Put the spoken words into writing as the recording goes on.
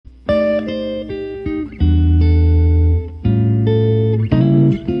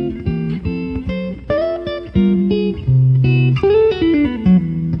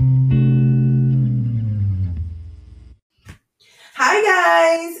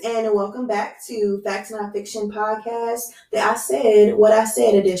and welcome back to Facts Not Fiction podcast, the I Said What I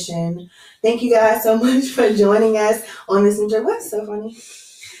Said edition. Thank you guys so much for joining us on this intro. What's so funny?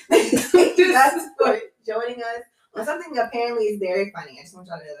 Thank you guys for joining us on something that apparently is very funny. I just want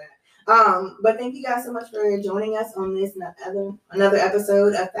y'all to know that. But thank you guys so much for joining us on this another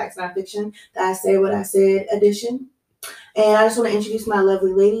episode of Facts Not Fiction, the I Said What I Said edition. And I just want to introduce my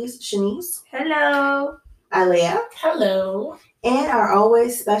lovely ladies, Shanice. Hello. Alea. Hello. And our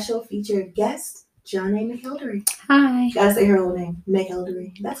always special featured guest, Johnny McElderry. Hi. Gotta say her whole name,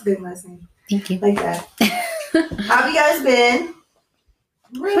 McElderry. That's a good last name. Thank you. Like that. How have you guys been?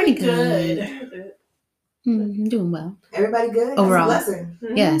 Pretty good. Doing well. Everybody good? Overall. That's a blessing.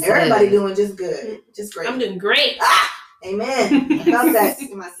 Yes. Everybody doing just good. Just great. I'm doing great. Amen. I felt that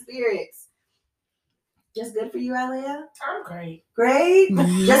in my spirits. Just good for you, Alea? I'm great. Great?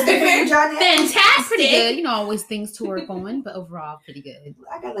 Mhm. Just good for you, Johnny? Fantastic. Pretty good. Always things to work on, but overall pretty good.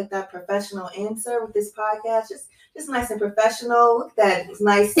 I got like that professional answer with this podcast. Just nice and professional. Look at that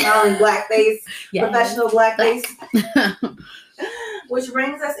nice smiling black face. Yeah. Professional black face. Which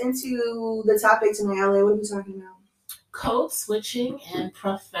brings us into the topic tonight, Alea. What are we talking about? Code switching and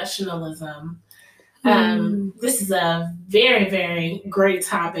professionalism. This is a very, very great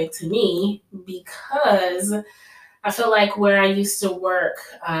topic to me because I feel like where I used to work,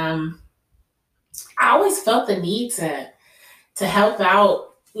 I always felt the need to help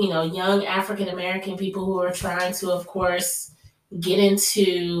out, young African American people who are trying to, of course, get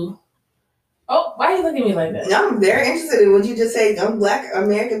into. Oh, why are you looking at me like that? I'm very interested in what you just say. I'm Black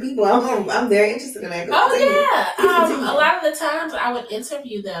American people. I'm very interested in that. A lot of the times I would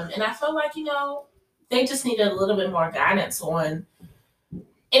interview them, and I felt like they just needed a little bit more guidance on. And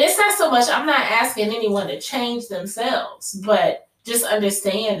it's not so much. I'm not asking anyone to change themselves, but just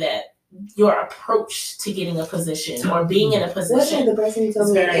understand that your approach to getting a position or being in a position. Wasn't the person who told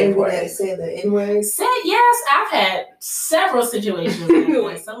me that said the N-word? Said yes. I've had several situations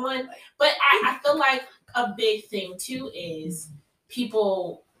with someone, but I feel like a big thing too is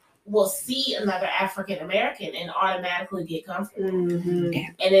people will see another African American and automatically get comfortable. Mm-hmm.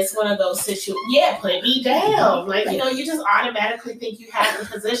 And it's one of those situations, put me down. Like, you just automatically think you have the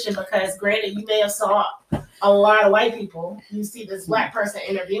position because granted, you may have saw a lot of white people. You see this Black person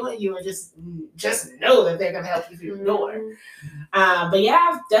interviewing you and just know that they're going to help you through the door. But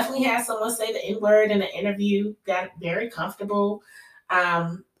yeah, I've definitely had someone say the N-word in an interview, got very comfortable.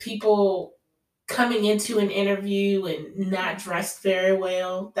 People coming into an interview and not dressed very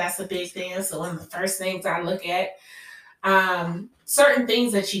well, that's a big thing. So one of the first things I look at, certain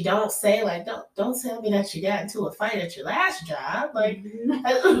things that you don't say, like don't tell me that you got into a fight at your last job. Like,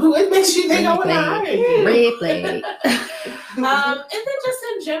 what makes you think I want to hire you? Red flag. And then just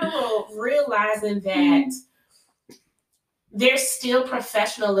in general, realizing that there's still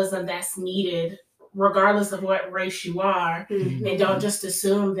professionalism that's needed regardless of what race you are. Mm-hmm. And don't just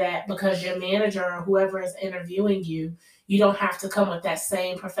assume that because your manager or whoever is interviewing you, you don't have to come with that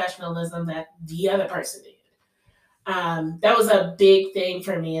same professionalism that the other person did. That was a big thing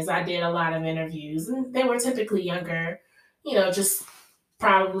for me as I did a lot of interviews. And they were typically younger, just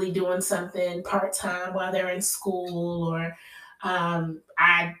probably doing something part-time while they're in school or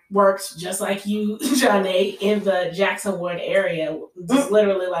I worked just like you, Johnny, in the Jackson Ward area, just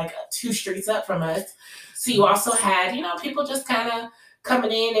literally like 2 streets up from us. So you also had, people just kind of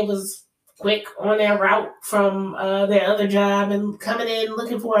coming in. It was quick on their route from their other job and coming in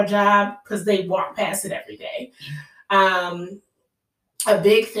looking for a job because they walk past it every day. A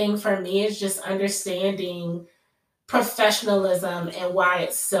big thing for me is just understanding professionalism and why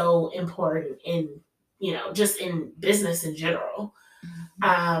it's so important in just in business in general.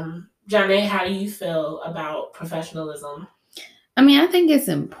 Johnny, how do you feel about professionalism? I think it's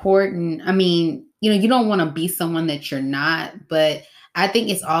important. You don't want to be someone that you're not, but I think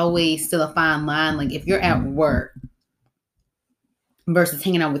it's always still a fine line. Like if you're at work versus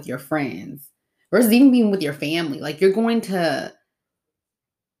hanging out with your friends versus even being with your family, like you're going to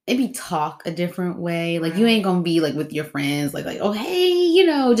maybe talk a different way. Like you ain't gonna be like with your friends, like oh hey,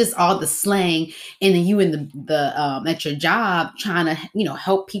 just all the slang, and then you in the at your job trying to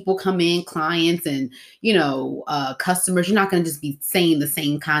help people come in, clients and customers. You're not gonna just be saying the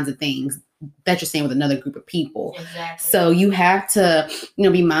same kinds of things that you're saying with another group of people. Exactly. So you have to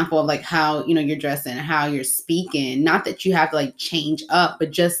be mindful of like how you're dressing and how you're speaking. Not that you have to like change up,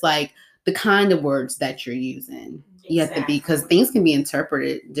 but just like the kind of words that you're using. You have to be, because things can be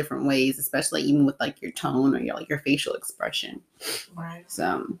interpreted different ways, especially even with like your tone or your facial expression. Right.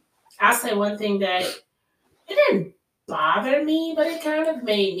 So I'll say one thing that it didn't bother me, but it kind of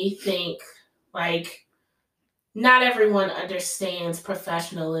made me think like not everyone understands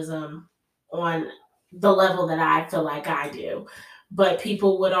professionalism on the level that I feel like I do. But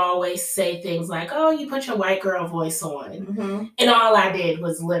people would always say things like, "Oh, you put your white girl voice on," Mm-hmm. and all I did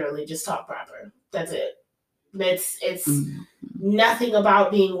was literally just talk proper. That's it. It's nothing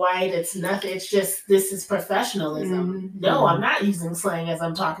about being white. It's nothing. It's just, this is professionalism. Mm-hmm. No, I'm not using slang as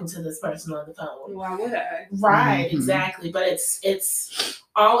I'm talking to this person on the phone. Why would I? Right, Mhm. exactly. But it's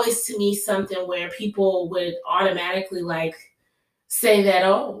always to me something where people would automatically like say that,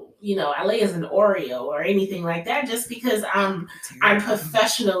 oh, you know, LA is an Oreo or anything like that, just because I'm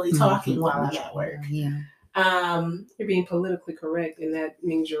professionally talking while I'm at work. Yeah. You're being politically correct, and that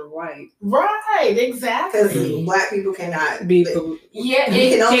means you're white. Right, Because exactly. black people cannot Be Yeah, you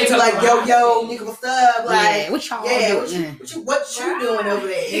can only it's be like, right. yo, nigga, what's up? Like, Yeah, what y'all yeah, doing? what you doing over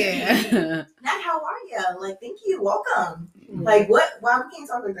there? Yeah. Not how are you? Like, thank you, welcome. Like, what? Why we can't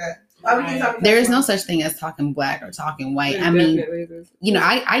talk like that? Why we can't talk like There is that? no such thing as talking black or talking white. There I mean, definitely is. you know,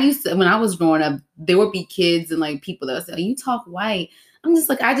 I used to, when I was growing up, there would be kids and like people that would say, oh, you talk white. I'm just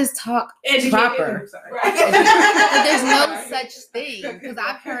like, I just talk Educated. proper. I'm sorry. Right. But there's no such thing, because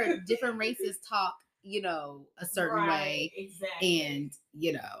I've heard different races talk, you know, a certain way. Exactly. And,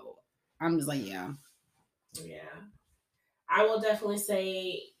 you know, I'm just like, yeah. Yeah. I will definitely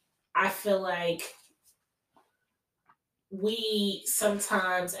say, I feel like we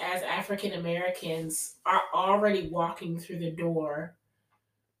sometimes as African Americans are already walking through the door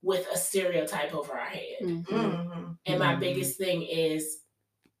with a stereotype over our head. Mm-hmm. And my biggest thing is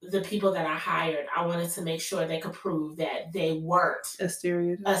the people that I hired, I wanted to make sure they could prove that they weren't A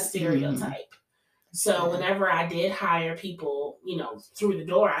stereotype. a stereotype. So whenever I did hire people, you know, through the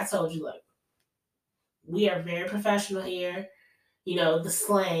door, I told you, look, we are very professional here. You know, the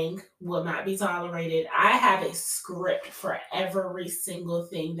slang will not be tolerated. I have a script for every single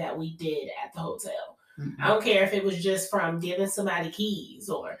thing that we did at the hotel. I don't care if it was just from giving somebody keys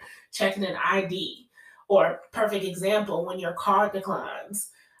or checking an ID, or perfect example, when your card declines.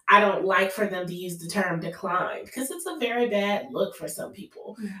 I don't like for them to use the term declined because it's a very bad look for some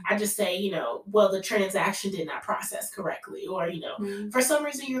people. I just say, you know, well, the transaction did not process correctly, or, you know, for some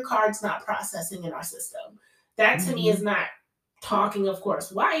reason your card's not processing in our system. That to me is not talking, of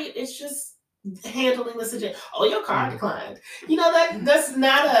course, white. It's just handling the situation. Oh, your card declined. You know, that's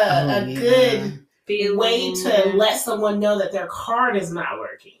not a good way to let someone know that their card is not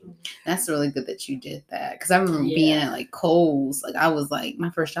working. That's really good that you did that, because I remember being at like Kohl's. Like I was like, my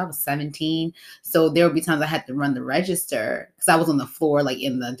first job was 17, so there would be times I had to run the register because I was on the floor, like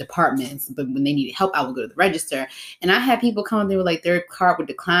in the departments. But when they needed help, I would go to the register, and I had people come and they were like, their card would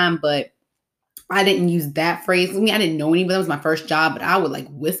decline, but I didn't use that phrase. I mean, I didn't know any, but that was my first job. But I would like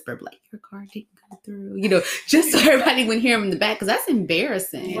whisper, like, your card didn't go through, you know, just so everybody would hear them in the back, because that's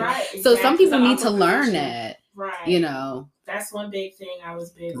embarrassing. Right. So some people need to Opposition. learn that. Right. You know. That's one big thing I was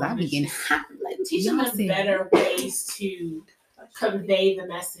big I on. be getting hot. Like, Teaching them better ways to convey the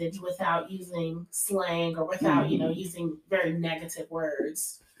message without using slang or without, you know, using very negative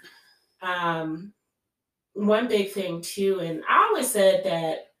words. One big thing too, and I always said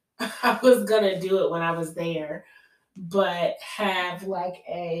that I was gonna do it when I was there, but have like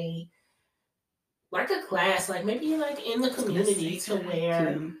a class, like maybe like in the community to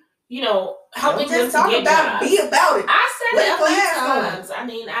where, you know, helping them to get jobs. Be about it. I said it a few class times. I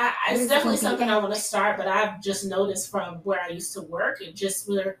mean, it's definitely something I want to start, but I've just noticed from where I used to work, it just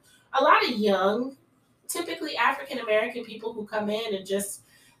were a lot of young, typically African American people who come in and just,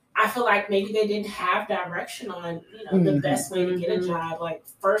 I feel like maybe they didn't have direction on, you know, the best way to get a job. Like,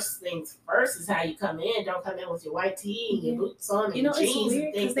 first things first is how you come in. Don't come in with your white tee and your boots on and You know, jeans it's weird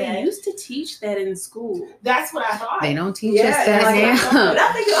and things because they used to teach that in school. That's what I thought. They don't teach us Yeah, that like, now. but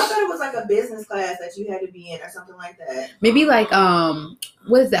I thought it was like a business class that you had to be in or something like that. Maybe like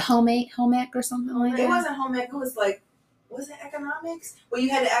what is it, home ec or something like that? It wasn't home ec. It was like, was it economics where you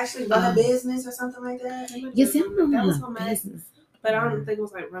had to actually run a business or something like that? Yes, that was home ec. business. But I don't think it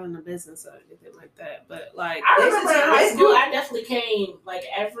was like running a business or anything like that. But like, I remember in high school, I definitely came, like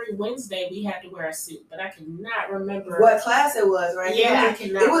every Wednesday we had to wear a suit, but I cannot remember what class it was, right? Yeah, I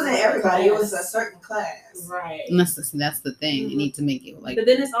cannot. It wasn't everybody. It was class. a certain class. Right. And that's the thing. You need to make it like. but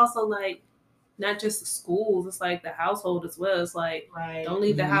then it's also like not just the schools, it's like the household as well. It's like, Right. don't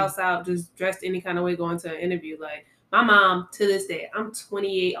leave the house out just dressed any kind of way going to an interview. Like my mom, to this day, I'm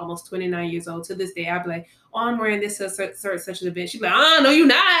 28, almost 29 years old. To this day, I'd be like, oh, I'm wearing this to such an event. She'd be like, no, you're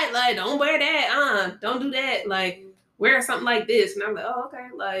not. Like, don't wear that. Don't do that. Like, wear something like this. And I'm like, oh, okay.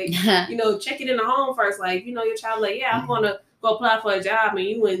 Like, you know, check it in the home first. Like, you know, your child, like, yeah, I'm going to go apply for a job. And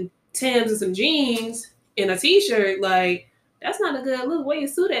you in Timbs and some jeans and a t-shirt. Like, that's not a good look. Wear your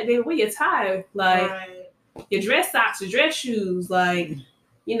suit at, baby. Wear your tie. Like, Right. your dress socks, your dress shoes, like,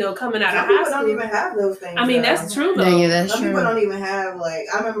 you know, coming out Some of people high school. don't even have those things. I mean, though. that's true though. Yeah, that's Some true. people don't even have, like,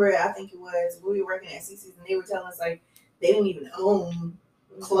 I remember, I think it was, we were working at CC's and they were telling us, like, they didn't even own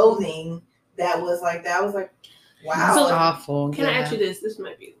clothing that was like that. I was like, wow. That's So, awful. Can I yeah. ask you this? This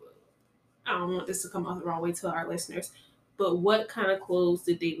might be, I don't want this to come out the wrong way to our listeners, but what kind of clothes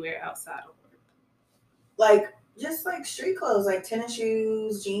did they wear outside of work? Like, just like street clothes, like tennis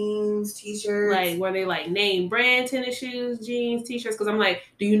shoes, jeans, t-shirts. Like, were they like name brand tennis shoes, jeans, t-shirts? Because I'm like,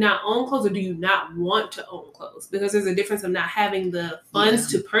 do you not own clothes or do you not want to own clothes? Because there's a difference of not having the funds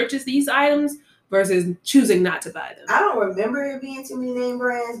to purchase these items versus choosing not to buy them. I don't remember it being too many name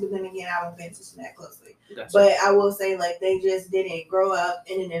brands, but then again, I don't pay attention to that closely. Gotcha. But I will say, like, they just didn't grow up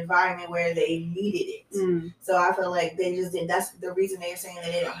in an environment where they needed it. So I feel like they just didn't. That's the reason they're saying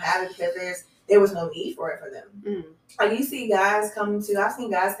that they don't have it, because there was no need for it for them. Like, you see guys I've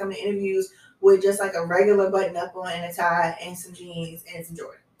seen guys come to interviews with just like a regular button up on and a tie and some jeans and some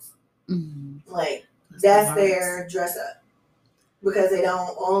Jordans. Like, that's their dress up, because they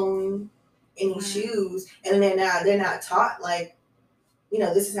don't own any shoes, and they're not taught, like, you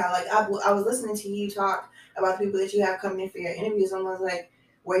know, this is how, like, I was listening to you talk about the people that you have coming in for your interviews, and I was like,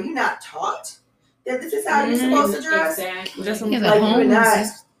 were you not taught that this is how you're supposed to dress? Exactly. Just Yeah, like, homes, you're not,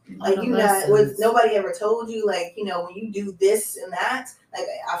 it's like, the you not, lessons. nobody ever told you, like, you know, when you do this and that, like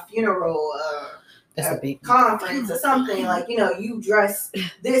a funeral, That's a big conference or something, like, you know, you dress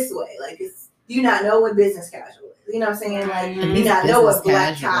this way, like, it's, do you not know what business casual is? You know what I'm saying? Like, At you least not know what business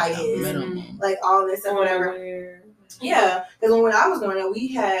black casual tie is the is, minimum. like, all this stuff, whatever. Yeah, because when I was growing up, we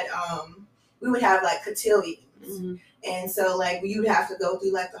had we would have like cotillions, and so like you'd have to go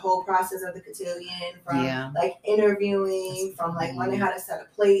through like the whole process of the cotillion, from like interviewing, from like learning how to set a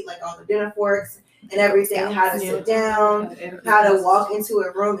plate, like all the dinner forks and everything, how to sit down, how to walk into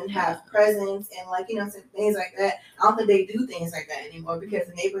a room and have presence, and like, you know, some things like that. I don't think they do things like that anymore, because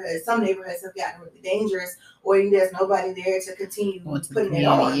some neighborhoods have gotten really dangerous, or there's nobody there to continue putting it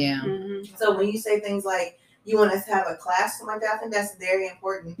on. Yeah. So when you say things like you want us to have a class, something like that, I think that's very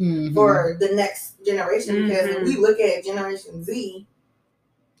important for the next generation, because when we look at Generation Z,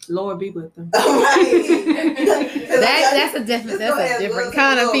 Lord be with them. That's a different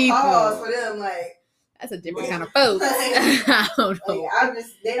kind of people. For them, like, that's a different kind of folks. I don't know. Like,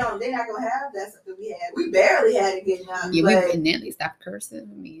 they're not gonna have that stuff that we had. We barely had it getting out. Yeah, and then they stopped cursing.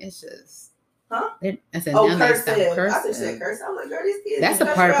 I mean, it's just. Huh? I said, now cursive. They stopped cursing. I thought you said cursive. I was like, girl, these kids. That's a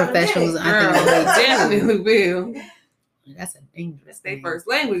part of professionalism. I think they definitely will. That's a dangerous. That's their first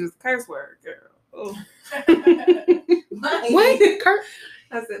language is curse word, girl. Oh. What?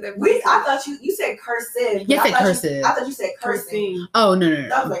 I said that. I thought you said cursive. Yes, I cursive. I thought you said cursing. Oh no.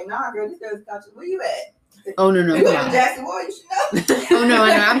 I was like, nah, girl, these girls got you. Where you at? Oh no. You went to Jackson Boy, you should know. Oh no,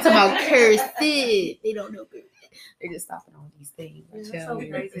 I know. I'm talking about cursive. They don't know. They're just stopping all these things. That's so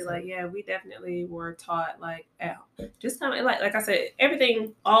crazy. Like, yeah, we definitely were taught, like, just kind of like I said,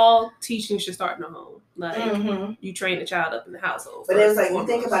 everything. All teaching should start in the home. Like, you train the child up in the household. But it was like, you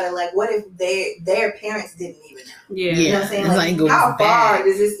think about it, like, what if their parents didn't even know? Yeah, you know what I'm saying. Like, how far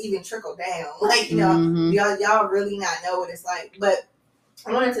does this even trickle down? Like, you know, y'all really not know what it's like. But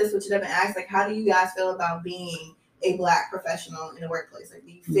I wanted to switch it up and ask, like, how do you guys feel about being a Black professional in the workplace? Like,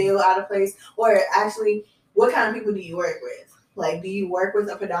 do you feel out of place, or actually, what kind of people do you work with? Like, do you work with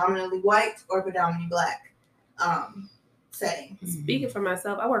a predominantly white or predominantly Black setting? Speaking for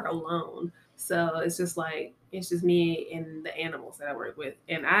myself, I work alone. So it's just me and the animals that I work with.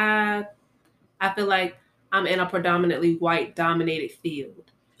 And I feel like I'm in a predominantly white dominated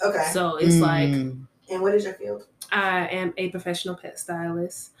field. Okay. So it's like. And what is your field? I am a professional pet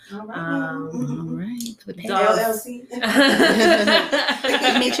stylist. All right. For the LLC.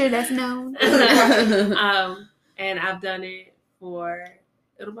 Make sure that's known. And I've done it for,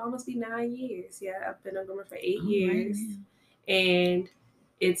 it'll almost be 9 years. Yeah, I've been a groomer for 8 years. Right. And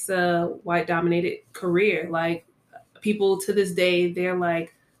it's a white dominated career. Like, people to this day, they're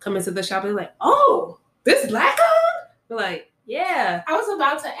like, coming to the shop, they're like, oh, this Black girl? We're like, yeah. I was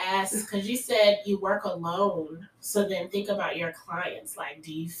about to ask, because you said you work alone. So then think about your clients. Like,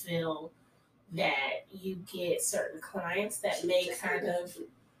 do you feel that you get certain clients that may kind of...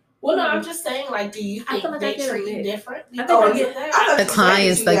 Well, no, I'm just saying, like, do you think they treat you different? The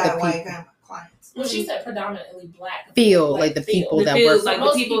clients, like the people. Well, she said predominantly Black. Feel like the people that work. Like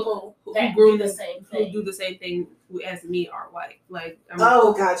the people who groom the same thing. Who do the same thing as me are white. Like,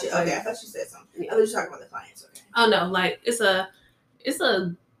 gotcha. Okay, I thought you said something. I was talking about the clients. Okay. Oh no, like it's a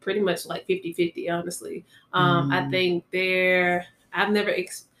pretty much like 50-50, honestly. I think I've never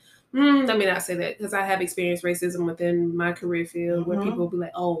let me not say that, because I have experienced racism within my career field where people will be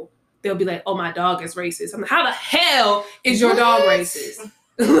like, oh, they'll be like, "Oh, my dog is racist." I'm like, "How the hell is your dog What? racist?"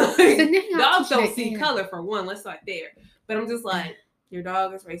 Like, So now y'all dogs don't teaching see it. color for one. Let's start there. But I'm just like, your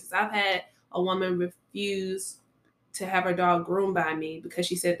dog is racist. I've had a woman refuse to have her dog groomed by me because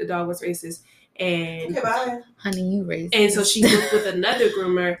she said the dog was racist, and Okay, bye. Honey, you raised. and so she booked with another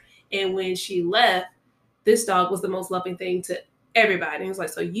groomer. And when she left, this dog was the most loving thing to everybody. And it was like,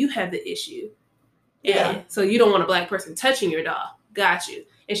 so you have the issue, Yeah. and so you don't want a black person touching your dog. Got you.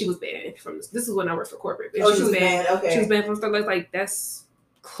 And she was banned from this. This is when I worked for corporate. And Oh, she was banned. Okay. She was banned from stuff like that's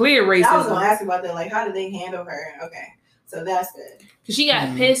clear racism. I was gonna ask about that. Like, how did they handle her? Okay, so that's good. She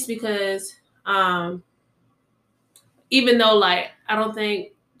got pissed because even though like I don't think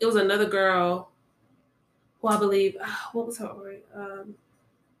it was another girl who I believe what was her word?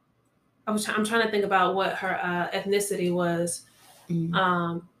 I'm trying to think about what her ethnicity was,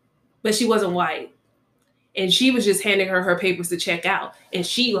 but she wasn't white, and she was just handing her papers to check out, and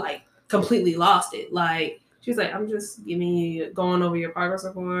she like completely lost it. Like she was like, "I'm just giving you going over your progress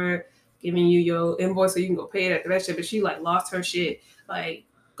report, giving you your invoice so you can go pay it after that shit." But she like lost her shit, like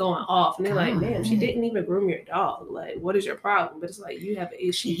going off, and they're like, "Damn, she didn't even groom your dog. Like, what is your problem?" But it's like you have an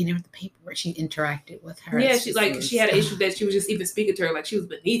issue. She handed her the paperwork. She interacted with her. Yeah, she had an issue that she was just even speaking to her, like she was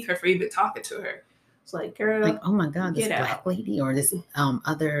beneath her for even talking to her. It's like, girl, like, oh my god, this get black out. lady or this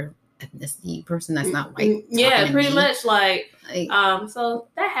other ethnicity person that's not white. Yeah, talking to pretty me. much like Like, so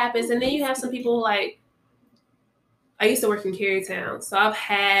that happens, and then you have some people like I used to work in Carytown, so I've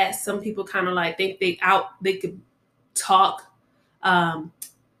had some people kind of like think they could talk,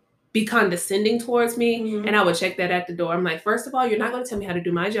 be condescending towards me, and I would check that at the door. I'm like, first of all, you're not going to tell me how to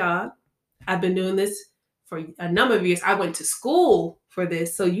do my job. I've been doing this for a number of years. I went to school for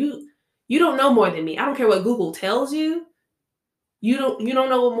this, so you don't know more than me. I don't care what Google tells you. You don't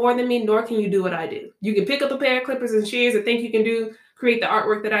know more than me, nor can you do what I do. You can pick up a pair of clippers and shears and think you can create the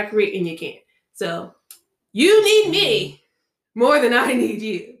artwork that I create, and you can't. So you need me more than I need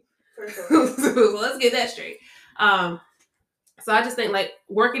you. For sure. So let's get that straight. So I just think like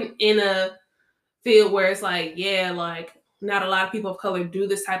working in a field where it's like, yeah, like not a lot of people of color do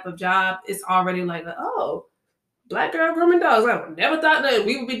this type of job, it's already like, oh, black girl grooming dogs. I never thought that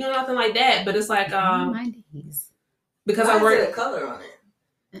we would be doing nothing like that. But it's like, because Why I work is there a color on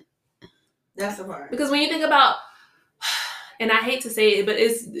it. That's the part. Because when you think about, and I hate to say it, but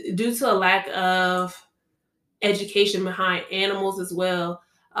it's due to a lack of education behind animals as well,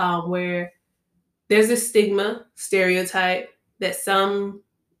 where there's this stereotype that some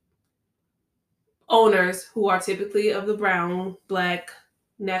owners who are typically of the brown, black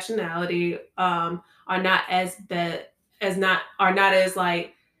nationality are not as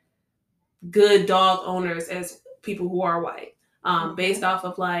like good dog owners as people who are white, based off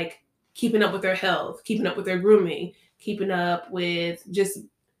of like keeping up with their health, keeping up with their grooming, keeping up with just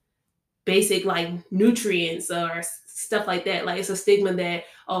basic like nutrients or stuff like that. Like it's a stigma that,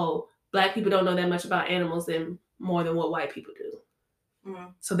 oh, black people don't know that much about animals than more than what white people do.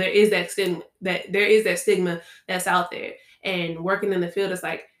 So there is that stigma that's out there. And working in the field, it's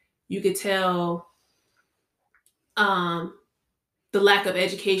like you could tell the lack of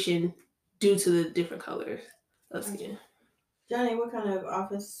education due to the different colors of skin. Johnny, what kind of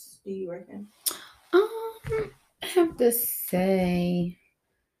office do you work in? I have to say,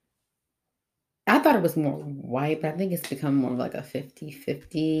 I thought it was more white, but I think it's become more of like a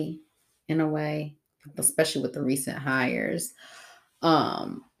 50-50 in a way, especially with the recent hires.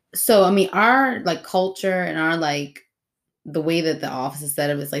 So I mean, our like culture and our like the way that the office is set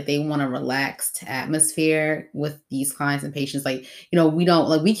up is like they want a relaxed atmosphere with these clients and patients. Like, you know, we don't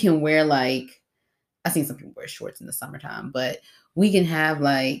like we can wear like I've seen some people wear shorts in the summertime, but we can have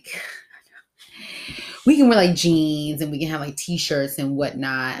like we can wear like jeans and we can have like t-shirts and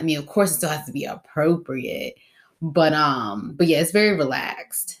whatnot. I mean, of course, it still has to be appropriate, but yeah, it's very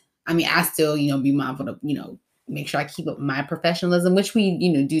relaxed. I mean, I still, you know, be mindful to, you know, make sure I keep up my professionalism, which we,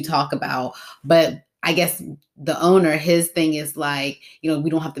 you know, do talk about. But I guess the owner, his thing is like, you know,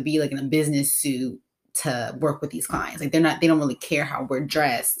 we don't have to be like in a business suit to work with these clients. Like they don't really care how we're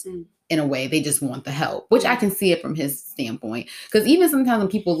dressed in a way. They just want the help, which I can see it from his standpoint. Because even sometimes when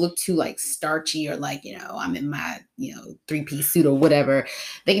people look too like starchy or like, you know, I'm in my, you know, 3-piece suit or whatever,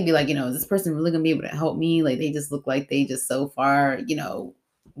 they can be like, you know, is this person really gonna be able to help me? Like they just look like they just so far, you know,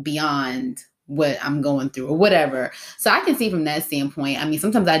 beyond what I'm going through or whatever. So I can see from that standpoint. I mean,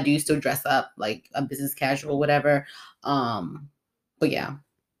 sometimes I do still dress up like a business casual, whatever. But yeah,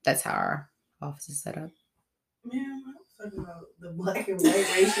 that's how our office is set up. Man, I'm talking about the black and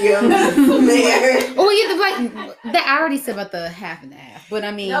white ratio there. Oh yeah, the black. That I already said about the half and half. But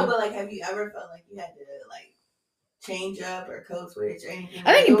I mean, no, but like, have you ever felt like you had to like change up or code switch or anything?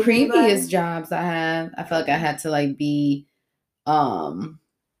 I think in With previous anybody? jobs I felt like I had to like be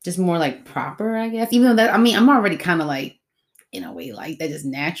just more like proper, I guess. Even though that, I mean, I'm already kind of like in a way like that just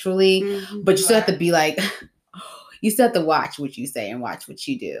naturally, Mhm. but you still have to be like, you still have to watch what you say and watch what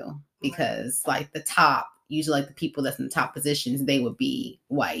you do, because like the top, usually like the people that's in the top positions, they would be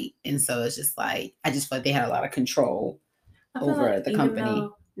white, and so it's just like I just feel like they had a lot of control I feel over like the even company.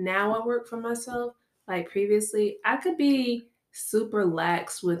 though now I work for myself, like previously, I could be super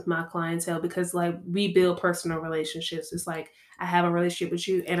lax with my clientele because like we build personal relationships. It's like I have a relationship with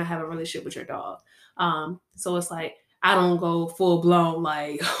you and I have a relationship with your dog. So it's like I don't go full blown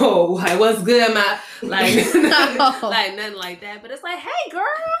like, oh, like what's good, my like like nothing like that. But it's like, hey girl,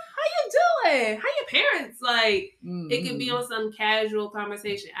 how you doing? How your parents? Like it could be on some casual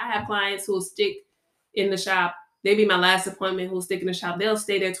conversation. I have clients who'll stick in the shop. They be my last appointment who'll stick in the shop. They'll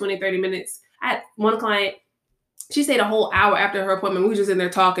stay there 20, 30 minutes. I had one client, she stayed a whole hour after her appointment. We were just in there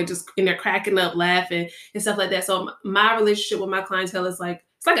talking, just in there cracking up, laughing, and stuff like that. So my relationship with my clientele is like,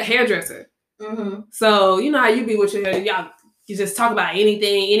 it's like a hairdresser. Mm-hmm. So you know how you be with your hair, y'all, you just talk about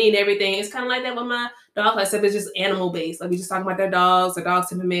anything, any and everything. It's kind of like that with my dog class, except it's just animal based. Like we just talk about their dogs, their dog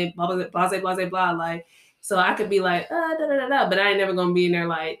temperament, blah, blah, blah, blah, blah, blah. Like, so I could be like, da, da, da, da, but I ain't never going to be in there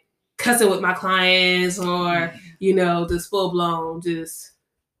like cussing with my clients or, you know, just full blown, just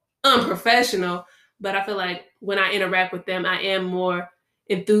unprofessional. But I feel like when I interact with them, I am more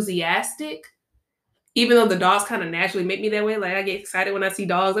enthusiastic. Even though the dogs kind of naturally make me that way. Like I get excited when I see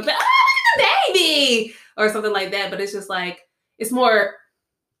dogs. I'm like, ah, baby! Or something like that. But it's just like, it's more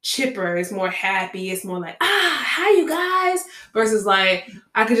chipper. It's more happy. It's more like, hi you guys. Versus like,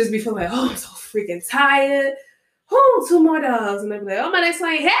 I could just be feeling like, oh, I'm so freaking tired. Oh, 2 more dogs. And they'll be like, oh, my next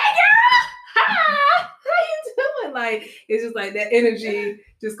client, hey girl! Hi! How you doing? Like, it's just like that energy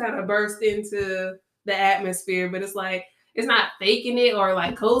just kind of burst into the atmosphere. But it's like, it's not faking it or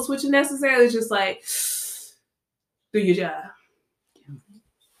like code switching necessarily. It's just like, do your job.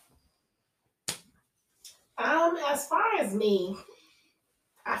 As far as me,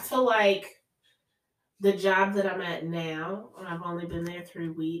 I feel like the job that I'm at now, I've only been there 3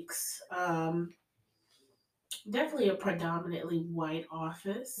 weeks. Definitely a predominantly white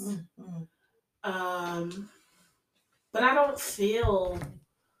office. Mm-hmm. But I don't feel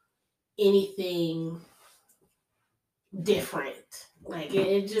anything different. Like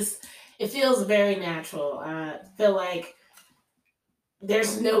it feels very natural. I feel like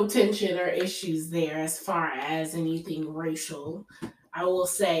there's no tension or issues there as far as anything racial. I will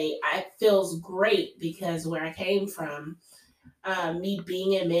say it feels great because where I came from, me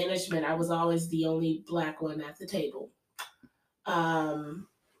being in management, I was always the only Black one at the table. I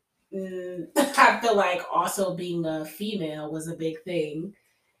feel like also being a female was a big thing.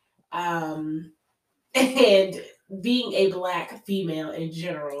 And being a Black female in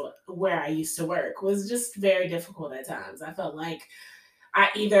general, where I used to work, was just very difficult at times. I felt like I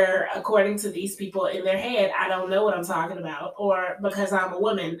either, according to these people in their head, I don't know what I'm talking about, or because I'm a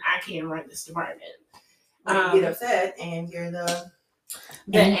woman, I can't run this department. You get upset and you're the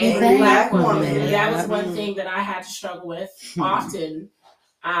angry Black woman. woman. And that was one thing that I had to struggle with often.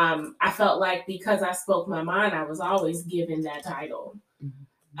 I felt like because I spoke my mind, I was always given that title.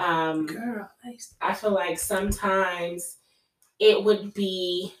 Girl, I feel like sometimes it would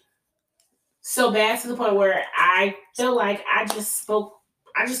be so bad to the point where I feel like I just told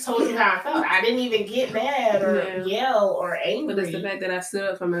you how I felt. I didn't even get mad or yell or angry. But it's the fact that I stood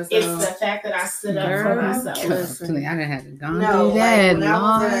up for myself. It's the fact that I stood up for myself. I didn't have to go No, do that. Like when I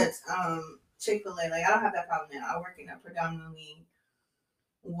was at Chick-fil-A, like I don't have that problem now. I work in a predominantly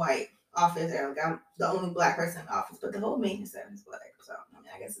white office there. Like I'm the only Black person in the office, but the whole maintenance staff is Black. So I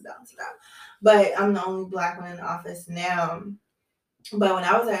mean, I guess it balances out. But I'm the only Black one in the office now. But when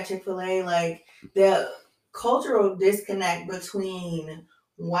I was at Chick-fil-A, like the cultural disconnect between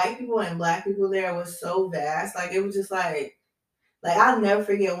white people and Black people there was so vast. Like it was just like I'll never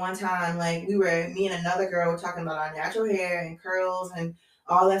forget one time, like me and another girl were talking about our natural hair and curls and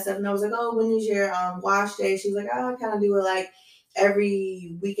all that stuff. And I was like, oh, when is your wash day? She was like, oh, I kind of do it like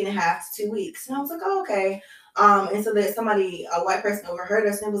every week and a half to 2 weeks. And I was like, oh, okay. And so that a white person overheard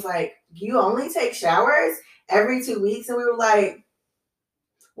us and was like, you only take showers every 2 weeks? And we were like,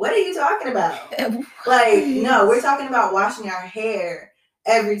 what are you talking about? Like, no, we're talking about washing our hair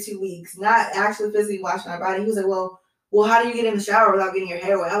every 2 weeks, not actually physically washing our body. He was like, well, how do you get in the shower without getting your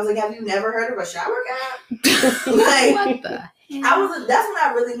hair wet? I was like, have you never heard of a shower cap? Like, what the hell? That's when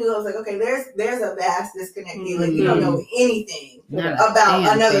I really knew. I was like, okay, there's a vast disconnect here. Like, you don't know anything Not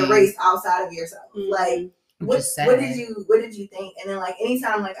about another thing. race outside of yourself. Like, what Just sad. what did you think? And then like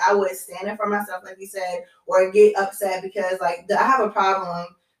anytime like I would stand up for myself, like you said, or get upset because like I have a problem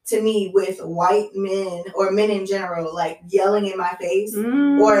to me with white men or men in general, like yelling in my face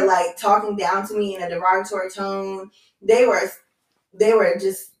or like talking down to me in a derogatory tone. They were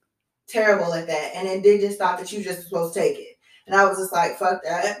just terrible at that, and then they just thought that you just supposed to take it. And I was just like, fuck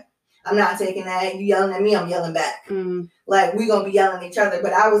that. I'm not taking that. You yelling at me, I'm yelling back. Like, we gonna be yelling at each other.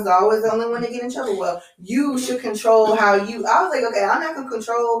 But I was always the only one to get in trouble. Well, you should control how you... I was like, okay, I'm not gonna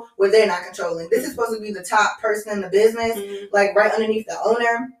control what they're not controlling. This is supposed to be the top person in the business, like right underneath the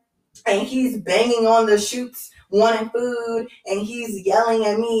owner. And he's banging on the chutes, wanting food, and he's yelling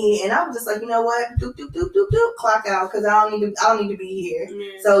at me. And I was just like, you know what? Doop, doop, doop, doop, doop, clock out, because I don't need to be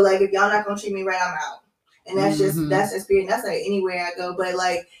here. So, like, if y'all not gonna treat me right, I'm out. And that's just period. That's like anywhere I go. But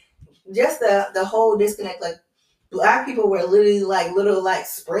like, just the whole disconnect, like Black people were literally like little like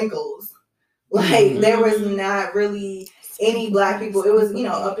sprinkles. Like there was not really any Black people. It was,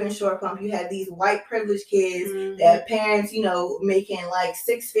 up in Short Pump, you had these white privileged kids that parents, making like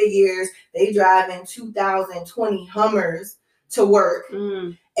six figures. They driving 2020 Hummers to work.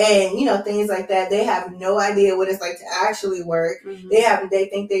 And, things like that. They have no idea what it's like to actually work. They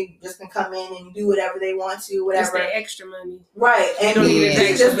think they just can come in and do whatever they want to, whatever. Just that extra money. Right. And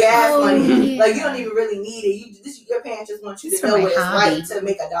it's just gas money. Like, you don't even really need it. Your parents just want you to know what it's like to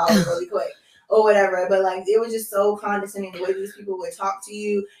make $1 really quick. Or whatever. But like, it was just so condescending the way these people would talk to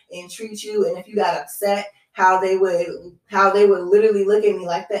you and treat you. And if you got upset, how they would literally look at me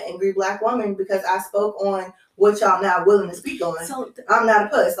like the angry Black woman because I spoke on what y'all not willing to speak on. So I'm not a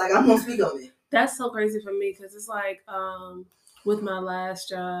puss. Like, I'm gonna speak on it. That's so crazy for me because it's like with my last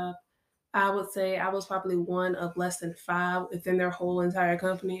job, I would say I was probably one of less than 5 within their whole entire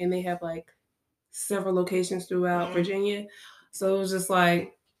company, and they have like several locations throughout Virginia. So it was just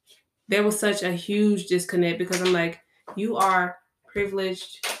like there was such a huge disconnect because I'm like, you are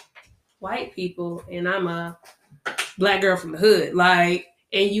privileged white people and I'm a Black girl from the hood, like,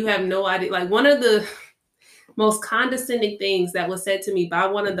 and you have no idea. Like, one of the most condescending things that was said to me by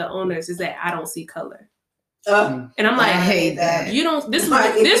one of the owners is that I don't see color. And I'm like, I hate that. You don't. This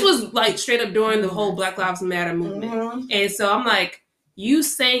was like straight up during the whole Black Lives Matter movement, and so I'm like, you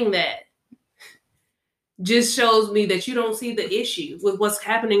saying that just shows me that you don't see the issue with what's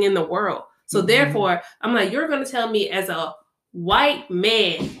happening in the world. So therefore, I'm like, you're going to tell me as a white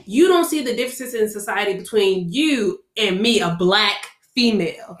man, you don't see the differences in society between you and me, a Black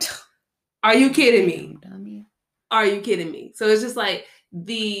female. Are you kidding me? Are you kidding me? So it's just like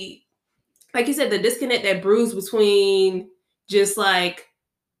like you said, the disconnect that brews between just like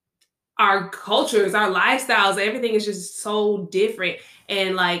our cultures, our lifestyles, everything is just so different.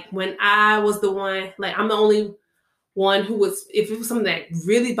 And like when I was the one, like I'm the only one who was, if it was something that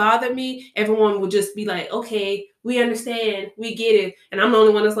really bothered me, everyone would just be like, okay, we understand, we get it. And I'm the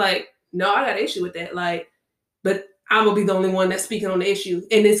only one that's like, no, I got an issue with that. Like, but I'm gonna be the only one that's speaking on the issue.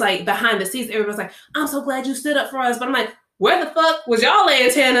 And it's like behind the scenes, everybody's like, I'm so glad you stood up for us. But I'm like, where the fuck was y'all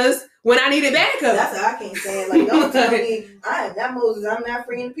antennas when I needed backup? That's what I can't stand. Like, don't tell me I am that Moses. I'm not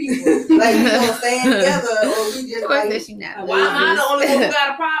freeing the people. Like, we gonna stand together, or we just like. Why am I the only one who got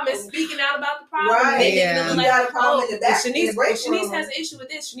a problem and speaking out about the problem? Right. You like, got a problem in the back. Shanice has an issue with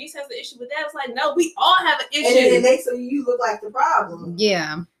this. Shanice has an issue with that. It's like, no, we all have an issue. And then it makes you look like the problem.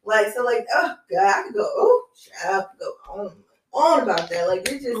 Yeah. Like, so like, oh God, I could go. Shut up, go on about that. Like,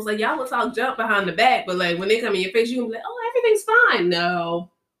 it just. I was like, y'all will talk jump behind the back, but like when they come in your face, you can be like, oh, everything's fine. No,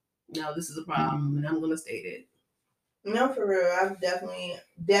 this is a problem, and I'm gonna state it. No, for real. I definitely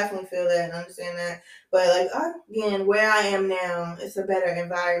feel that and understand that. But like, again, where I am now, it's a better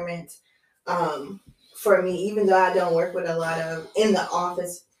environment for me. Even though I don't work with a lot of, in the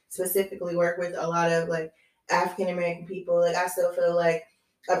office specifically, work with a lot of like African American people. Like, I still feel like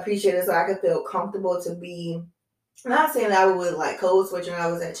appreciated, so I could feel comfortable to be. I'm not saying that I would like code switch when I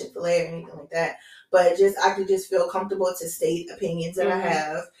was at Chick-fil-A or anything like that, but just I could just feel comfortable to state opinions that I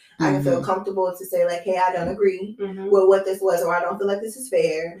have. I can feel comfortable to say like, hey, I don't agree with what this was, or I don't feel like this is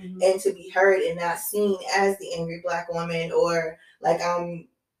fair, and to be heard and not seen as the angry Black woman, or like I'm,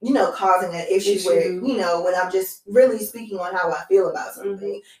 causing an issue where, when I'm just really speaking on how I feel about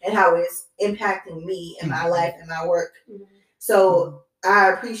something and how it's impacting me and my life and my work. So I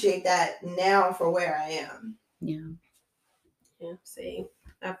appreciate that now for where I am. Yeah. See,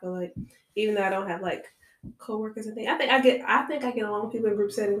 I feel like even though I don't have like coworkers and things, I think I get along with people in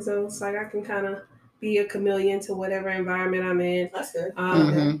group settings. So it's like I can kind of be a chameleon to whatever environment I'm in. That's good.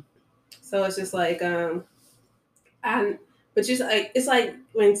 So it's just like but just like it's like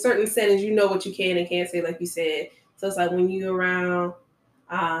when certain settings, you know what you can and can't say, like you said. So it's like when you're around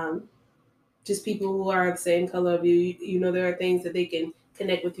just people who are the same color of you. You know, there are things that they can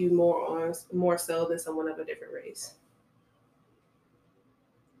connect with you more so than someone of a different race.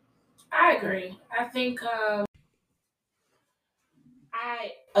 I agree. I think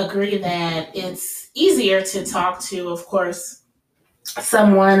I agree that it's easier to talk to, of course,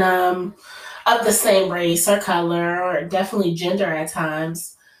 someone of the same race or color or definitely gender at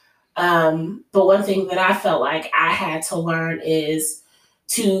times. But one thing that I felt like I had to learn is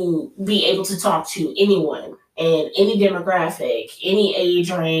to be able to talk to anyone and any demographic, any age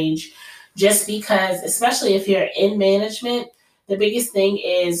range, just because, especially if you're in management, the biggest thing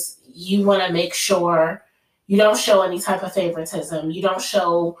is you want to make sure you don't show any type of favoritism. You don't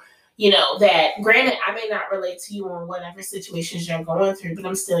show, that granted, I may not relate to you on whatever situations you're going through, but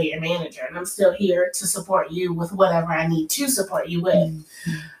I'm still your manager and I'm still here to support you with whatever I need to support you with.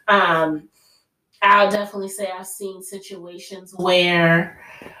 I'll definitely say I've seen situations where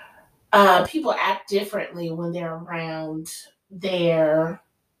people act differently when they're around the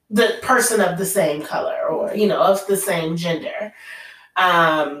person of the same color or, of the same gender.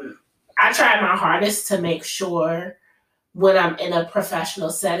 I try my hardest to make sure when I'm in a professional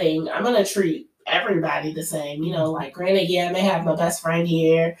setting, I'm going to treat everybody the same. Like granted, yeah, I may have my best friend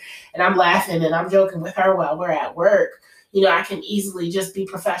here and I'm laughing and I'm joking with her while we're at work. I can easily just be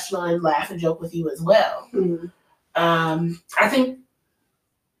professional and laugh and joke with you as well. Mm-hmm. I think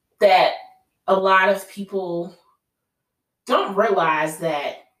that a lot of people don't realize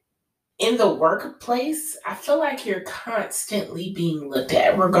that in the workplace, I feel like you're constantly being looked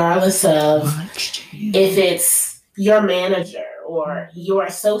at, regardless of if it's your manager or your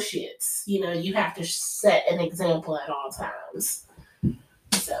associates. You have to set an example at all times.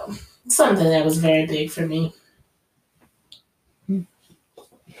 So, something that was very big for me.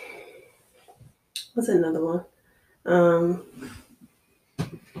 What's another one?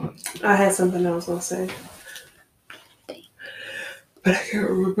 I had something I was going to say, but I can't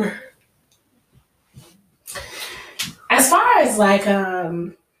remember. As far as like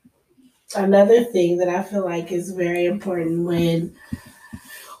another thing that I feel like is very important when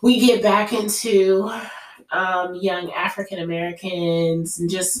we get back into young African Americans and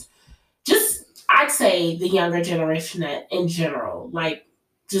just I'd say the younger generation in general, like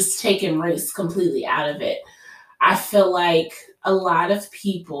just taking race completely out of it. I feel like a lot of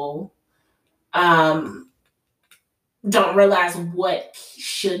people don't realize what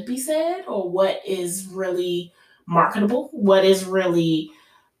should be said or what is really marketable, what is really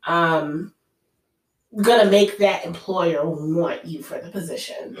gonna make that employer want you for the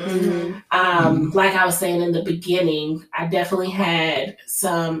position. Mm-hmm. Like I was saying in the beginning, I definitely had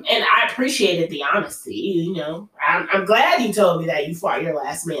some, and I appreciated the honesty. I'm glad you told me that you fought your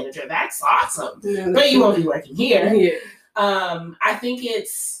last manager. That's awesome. Yeah, but you won't be working here. Yeah. I think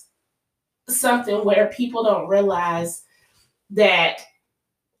it's something where people don't realize that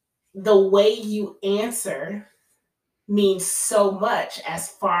the way you answer means so much as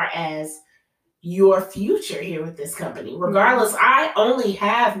far as your future here with this company. Regardless, I only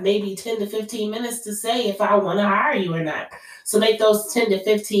have maybe 10 to 15 minutes to say if I want to hire you or not. So make those 10 to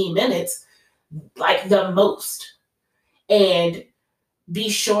 15 minutes like the most. And be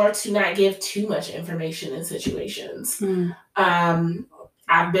sure to not give too much information in situations.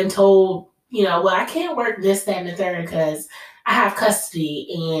 I've been told, I can't work this, that, and the third because I have custody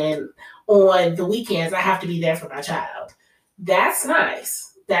and on the weekends I have to be there for my child. That's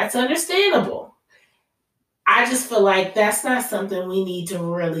nice. That's understandable. I just feel like that's not something we need to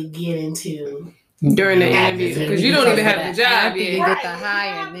really get into during the interview because you don't even have the job yet. You get the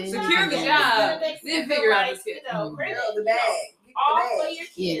hire, then secure the job, then figure out the skill. The bag. All for your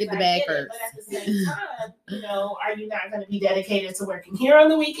kids. Yeah, get the bag first. But at the same time, are you not going to be dedicated to working here on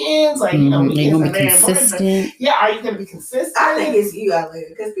the weekends? Like, you're weekends going are to be very consistent. important. Yeah, are you going to be consistent? I think it's you, Alea,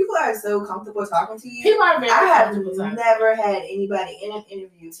 because people are so comfortable talking to you. People are very I have comfortable talking. never had anybody in an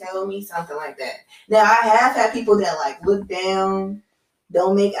interview tell me something like that. Now, I have had people that like look down,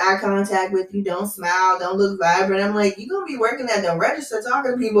 don't make eye contact with you, don't smile, don't look vibrant. I'm like, you're going to be working at the register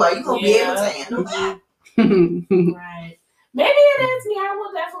talking to people. Are you going to be able to handle that? Right. Maybe it is me. I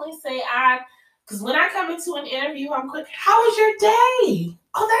will definitely say because when I come into an interview, I'm quick. How was your day?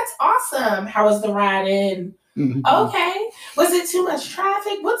 Oh, that's awesome. How was the ride in? Mm-hmm. Okay. Was it too much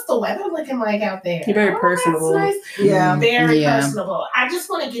traffic? What's the weather looking like out there? You're very personable. That's nice. Yeah. Very personable. I just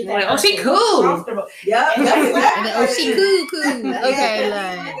want to get that. Oh, she cool. Comfortable. Yeah. And then, she cool. Okay,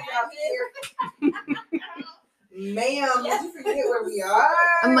 like. Ma'am, did you forget where we are?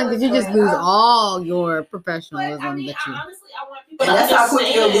 I'm like, did you just lose all your professionalism But, that you? honestly, I want people And to that's how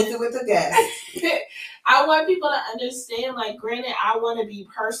quick you'll understand. lose it with the gas. I want people to understand, like, granted, I want to be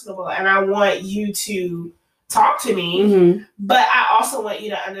personable and I want you to talk to me, Mm-hmm. but I also want you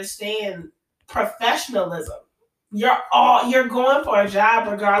to understand professionalism. You're going for a job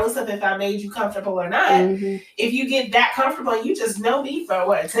regardless of if I made you comfortable or not. Mm-hmm. If you get that comfortable and you just know me for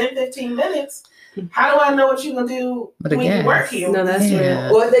what, 10, 15 minutes, how do I know what you're gonna do But when you work here? No, that's Yeah.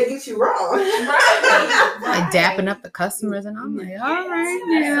 Or if they get you wrong. Right. Like dapping up the customers, and I'm like, all right,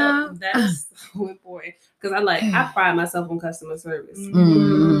 yeah. That's so important because I pride myself on customer service,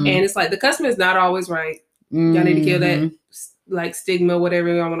 Mhm. and it's like the customer is not always right. Y'all need to kill that like stigma, whatever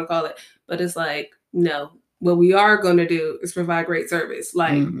y'all want to call it. But it's like, no, what we are going to do is provide great service,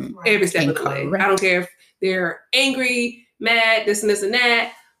 like Mhm. every step of the way. Incorrect. I don't care if they're angry, mad, this and this and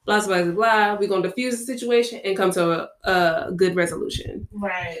that, blah, blah, blah, blah. We're going to diffuse the situation and come to a good resolution.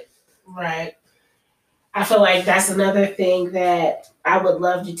 Right. I feel like that's another thing that I would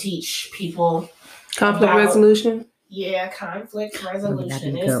love to teach people. Conflict About- resolution? Yeah, conflict Oh, resolution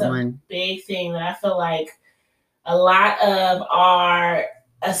that'd be a is good a one. big thing that I feel like a lot of our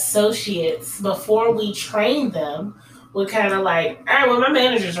associates, before we train them, would kind of like, all right, well, my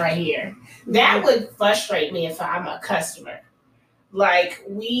manager's right here. That would frustrate me if I'm a customer. Like,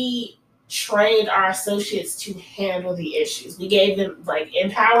 we trained our associates to handle the issues. We gave them, like,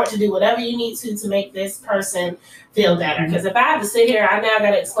 empowered to do whatever you need to make this person feel better. Because if I have to sit here, I now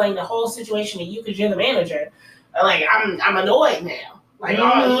got to explain the whole situation to you because you're the manager. Like, I'm annoyed now. Like,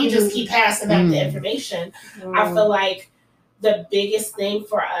 oh, you just keep passing back the information. I feel like the biggest thing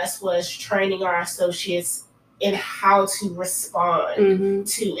for us was training our associates in how to respond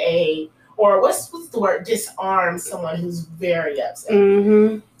to or what's the word, disarm someone who's very upset.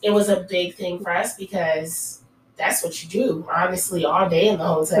 It was a big thing for us because that's what you do, honestly, all day in the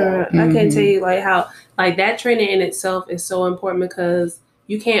hotel. I can tell you like how like that training in itself is so important because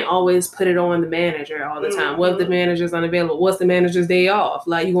you can't always put it on the manager all the time. What if the manager's unavailable? What's the manager's day off?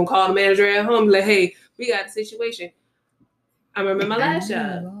 Like, you gonna call the manager at home, like, hey, we got a situation. I remember my last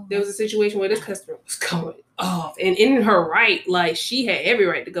job. There was a situation where this customer was going off, and in her right, like, she had every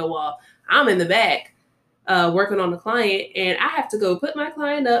right to go off. I'm in the back working on the client, and I have to go put my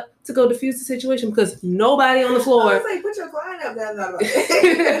client up to go diffuse the situation because nobody on the floor. I was like, put your client up. That's not about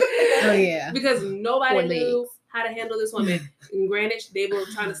it. Oh yeah. Because nobody knew how to handle this woman. And granted, they were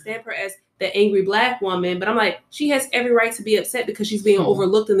trying to stamp her as the angry Black woman, but I'm like, she has every right to be upset because she's being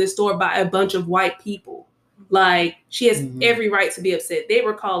overlooked in this store by a bunch of white people. Like, she has every right to be upset. They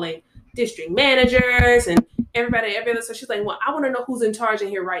were calling district managers and everybody. So she's like, well, I want to know who's in charge in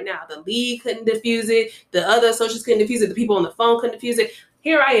here right now. The lead couldn't diffuse it. The other associates couldn't diffuse it. The people on the phone couldn't diffuse it.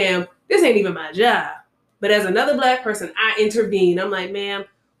 Here I am. This ain't even my job. But as another Black person, I intervene. I'm like, ma'am,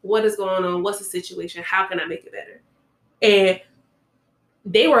 what is going on? What's the situation? How can I make it better? And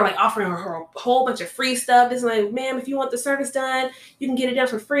they were like offering her a whole bunch of free stuff. It's like, ma'am, if you want the service done, you can get it done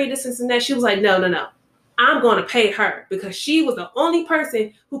for free, this and that. She was like, no. I'm going to pay her because she was the only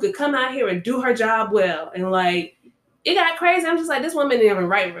person who could come out here and do her job well. And like, it got crazy. I'm just like, this woman didn't even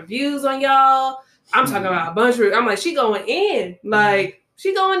write reviews on y'all. I'm talking about a bunch of, I'm like, she going in. Like,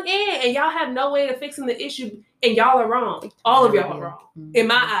 she going in and y'all have no way of fixing the issue and y'all are wrong. All of y'all are wrong in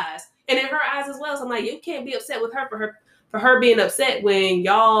my eyes and in her eyes as well. So I'm like, you can't be upset with her for her being upset when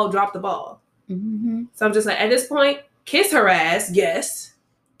y'all dropped the ball. So I'm just like, at this point, kiss her ass, yes,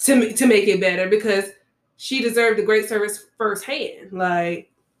 to make it better because she deserved a great service firsthand.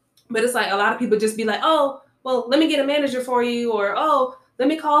 Like, but it's like a lot of people just be like, oh, well, let me get a manager for you, or oh, let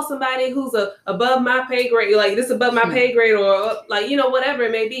me call somebody who's above my pay grade, like this above my pay grade, or like, you know, whatever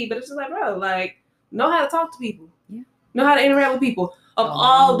it may be. But it's just like, bro, like, know how to talk to people, know how to interact with people of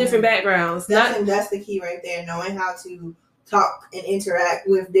all different backgrounds. That's the key right there, knowing how to talk and interact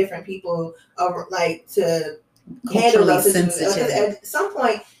with different people, like to handle those situations. At some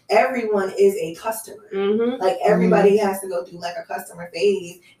point, everyone is a customer. Like, everybody has to go through like a customer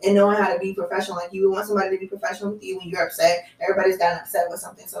phase, and knowing how to be professional. Like, you would want somebody to be professional with you when you're upset. Everybody's gotten upset with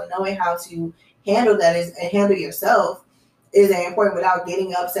something, so knowing how to handle that and handle yourself is important without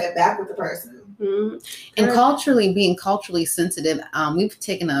getting upset back with the person. And being culturally sensitive, we've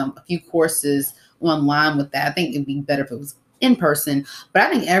taken a few courses online with that. I think it'd be better if it was in person, but I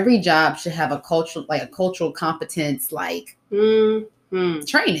think every job should have a cultural competence, like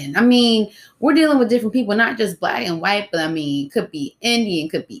training. I mean, we're dealing with different people, not just Black and white, but I mean, could be Indian,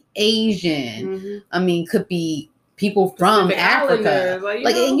 could be Asian. I mean, could be people from Africa.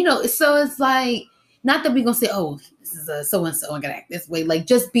 So it's like, not that we're gonna say, oh, this is a so-and-so and gotta act this way. Like,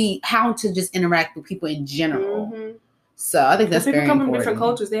 just be how to just interact with people in general. So I think that's very important. People come from different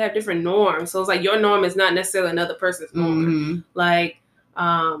cultures, they have different norms. So it's like your norm is not necessarily another person's norm. Like,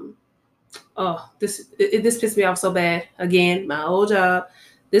 this pissed me off so bad. Again, my old job.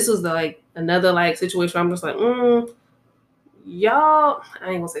 This was another situation where I'm just like, y'all. I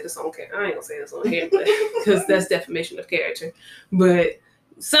ain't gonna say this on here, because that's defamation of character. But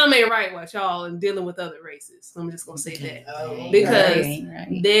some ain't right with y'all and dealing with other races. I'm just gonna say that because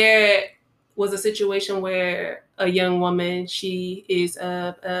there was a situation where a young woman, she is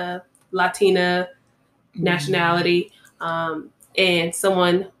a Latina nationality, and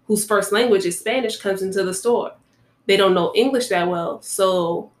someone whose first language is Spanish comes into the store. They don't know English that well,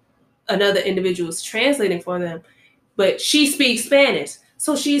 so another individual is translating for them, but she speaks Spanish.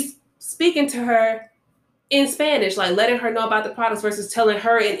 So she's speaking to her in Spanish, like letting her know about the products versus telling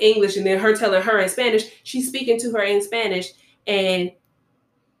her in English and then her telling her in Spanish. She's speaking to her in Spanish, and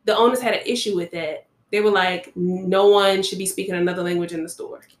the owners had an issue with that. They were like, no one should be speaking another language in the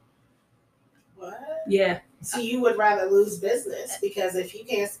store. What? Yeah. So you would rather lose business because if you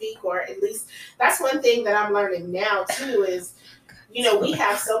can't speak, or at least that's one thing that I'm learning now too is, we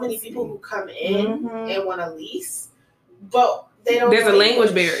have so many people who come in and want to lease, but they don't. There's a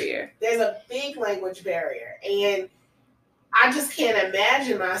language barrier. There's a big language barrier, and I just can't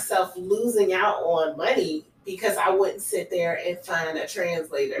imagine myself losing out on money because I wouldn't sit there and find a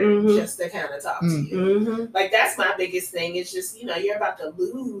translator just to kind of talk to you. Like, that's my biggest thing. It's just, you're about to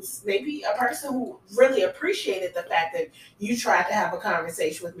lose maybe a person who really appreciated the fact that you tried to have a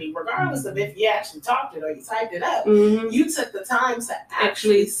conversation with me, regardless of if you actually talked it or you typed it up. You took the time to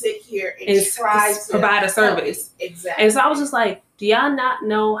actually sit here and try to provide a service. Exactly. And so I was just like, do y'all not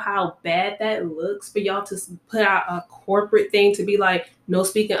know how bad that looks for y'all to put out a corporate thing to be like, no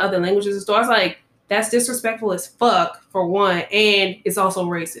speaking other languages? So I was like, that's disrespectful as fuck, for one, and it's also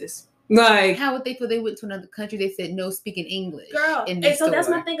racist. Like, how would they feel? They went to another country, they said no speaking English, girl. In and so store. That's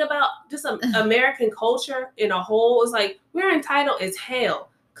my thing about just American culture in a whole. It's like, we're entitled as hell.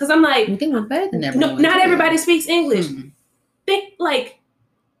 Because I'm like, I think we're better than everyone. No, not everybody speaks English. Think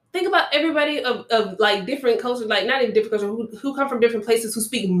about everybody of like different cultures, like not even different cultures, who come from different places, who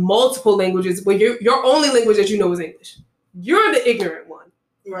speak multiple languages, but your only language that you know is English. You're the ignorant one.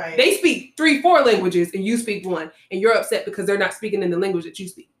 Right. They speak 3-4 languages and you speak one, and you're upset because they're not speaking in the language that you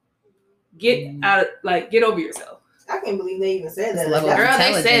speak. Get over yourself. I can't believe they even said that. Girl,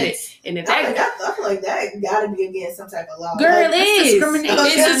 they said it. And if I feel like that gotta be against some type of law. Girl, like, it is. Discrimination.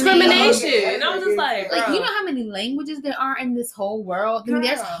 It's discrimination. Okay. And I was just like, you know how many languages there are in this whole world? I mean,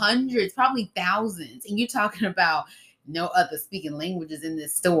 there's hundreds, probably thousands. And you're talking about no other speaking languages in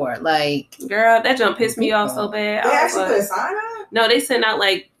this store. Like, girl, that jump pissed me off so bad. They actually put a sign out? No, they sent out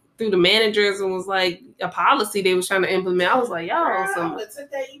through the managers and was like a policy they was trying to implement. I was like, y'all, I would have took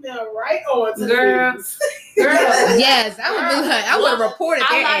that email right on to girl. the news. Girl, yes, I would have reported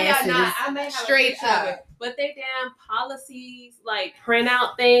their asses I may have straight up. But their damn policies,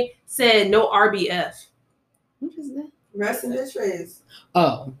 printout thing, said no RBF. What is that? Rest in this phrase.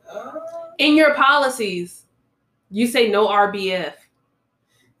 Oh. In your policies, you say no RBF.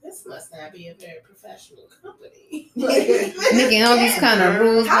 This must not be a very professional company. Making all these kind of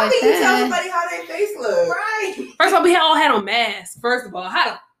rules how like can you tell that. somebody how their face looks? Right. First of all, we all had on masks. First of all, how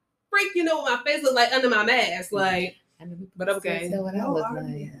the freak you know what my face looked like under my mask? But okay. That's what I look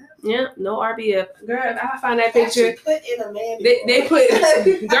like. Yeah, no RBF. Girl, I find that picture. Put in a manual. They put,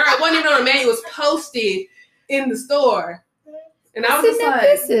 girl, it wasn't even on a manual. It was posted in the store. And I was just like,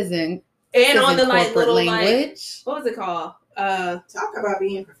 this isn't. And on the little language. what was it called? Talk about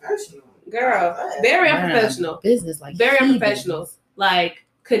being professional. Girl, very unprofessional. Business very unprofessional.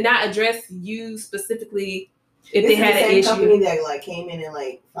 Could not address you specifically if they had an issue. Company that came in and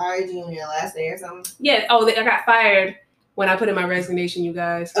fired you on your last day or something. Yeah. Oh, I got fired when I put in my resignation. You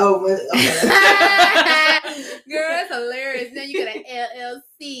guys. Oh, okay. Girl, that's hilarious. Then you get an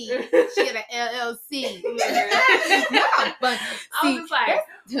LLC. She got an LLC. I was just like,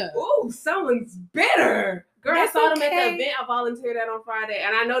 ooh, someone's bitter. Girl, I saw them at the event. I volunteered at on Friday,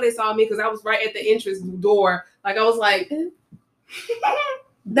 and I know they saw me because I was right at the entrance door. I was like,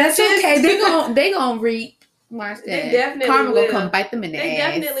 that's okay. They gonna reap. Watch that. They definitely Karma will. gonna come bite them in the ass.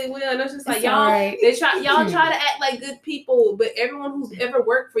 They definitely will. And it's just like, It's y'all, right. y'all try to act like good people, but everyone who's ever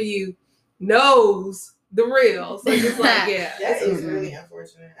worked for you knows the real. So it's just yeah. That is really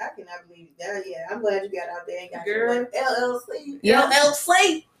unfortunate. I cannot believe that. Yeah, I'm glad you got out there and got your LLC. Yeah.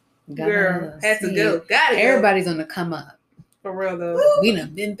 LLC. Girl, had to go. Got it. Everybody's on the come up. For real though. We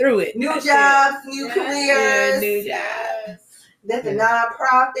done been through it. New jobs, new careers. New jobs. Got the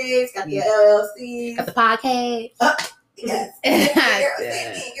nonprofits, got the LLCs. Got the podcast. Yes. And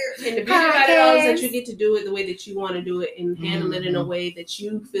the beauty about it all is that you get to do it the way that you want to do it and handle it in a way that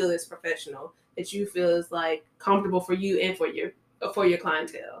you feel is professional, that you feel is comfortable for you and for your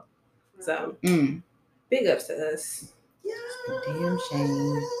clientele. So Mm. big ups to us. Damn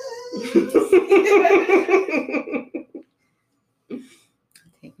shame.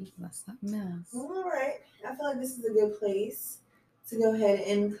 Take me for something else. All right. I feel like this is a good place to go ahead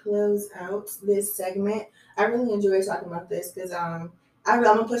and close out this segment. I really enjoy talking about this because I'm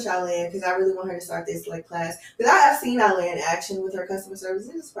gonna push Alea because I really want her to start this like class because I have seen Alea in action with her customer service.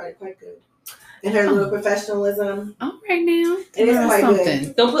 It is probably quite good, and her little professionalism. All right now. It is quite something.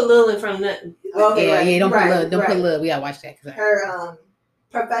 good. Don't put Lil in front of nothing. Okay, Yeah, right, yeah. Don't right, put love. Don't right. put love. We gotta watch that. Her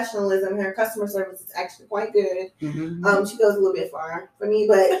professionalism, her customer service is actually quite good. Mm-hmm. She goes a little bit far for me,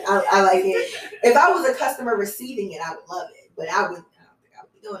 but I like it. If I was a customer receiving it, I would love it, but I don't think I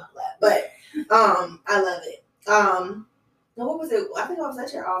would be doing all that. But I love it. Now what was it? I think I was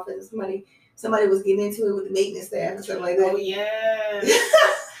at your office. Somebody was getting into it with the maintenance staff and stuff like that. Oh yeah.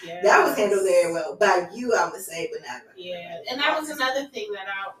 That was handled very well by you, I would say, but not. Yeah, and that was another thing that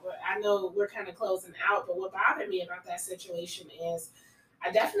I know we're kind of closing out, but what bothered me about that situation is I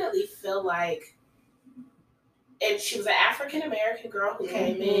definitely feel like, and she was an African American girl who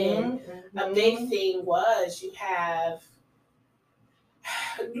came in. A big thing was you have,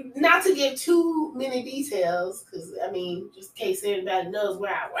 not to give too many details, because I mean, just in case anybody knows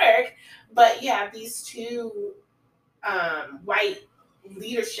where I work, but you have these two white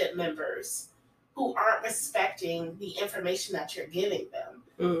leadership members who aren't respecting the information that you're giving them.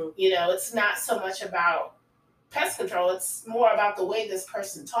 You know, it's not so much about pest control, it's more about the way this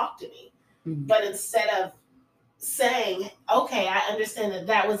person talked to me. But instead of saying, okay, I understand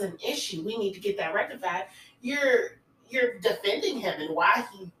that was an issue, we need to get that rectified, you're defending him and why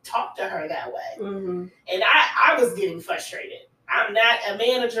he talked to her that way. And I was getting frustrated. I'm not a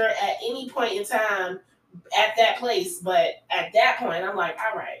manager at any point in time at that place, but at that point I'm like,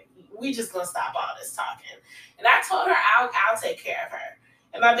 all right, we just gonna stop all this talking. And I told her I'll take care of her.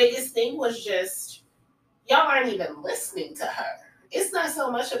 And my biggest thing was just, y'all aren't even listening to her. It's not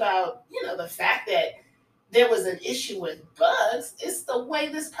so much about, the fact that there was an issue with bugs. It's the way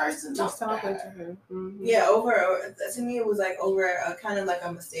this person talked to her. Yeah, to me it was like over a kind of like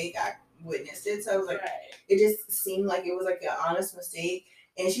a mistake. I witnessed it, so I was like, It just seemed like it was like an honest mistake.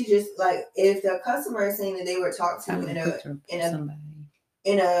 And she just like, if the customer is saying that they were talked to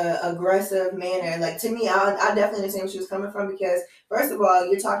in a aggressive manner, like to me, I definitely understand where she was coming from, because first of all,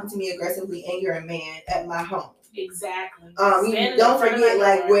 you're talking to me aggressively and you're a man at my home. Exactly. You don't forget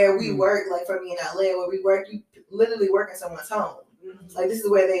like where we work, like for me and LA, where we work, you literally work in someone's home. Like this is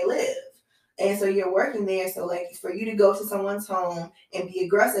where they live. And so you're working there. So like for you to go to someone's home and be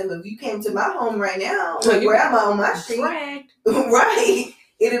aggressive, if you came to my home right now, like where am I on my street? Right.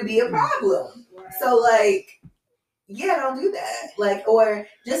 It'll be a problem. Right. So like, yeah, don't do that. Like, or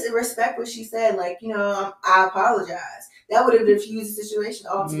just respect what she said. Like, I apologize. That would have diffused the situation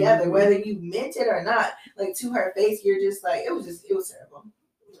altogether, whether you meant it or not. Like to her face, you're just like, it was terrible.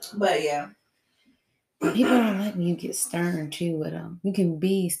 But yeah. People don't like when you get stern too with them. You can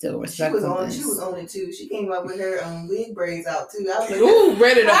be still respectful. She was on it too. She came up with her wig braids out too. I was like, ooh,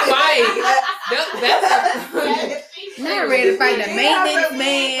 ready to fight. Not ready to fight. The maintenance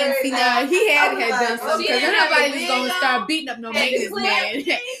man. See, now he had done something, because nobody's just gonna start beating up no maintenance man.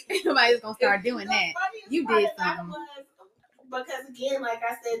 Nobody's gonna start doing that. You did something. Because again, like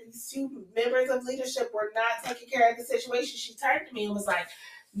I said, these two members of leadership were not taking care of the situation. She turned to me and was like,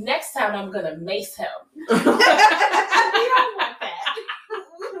 next time I'm gonna mace him. We don't want that.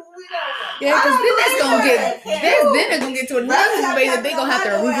 We don't want that. Yeah, because then they're gonna get to another situation that they're gonna have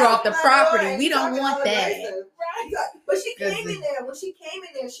to root off the property. We don't want that. Right. But she came in there. When she came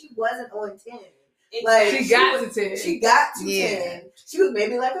in there, she wasn't on 10. Like she got to 10. She got to 10. She was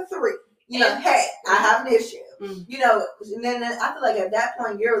maybe like a 3. Hey, I have an issue. And then I feel like at that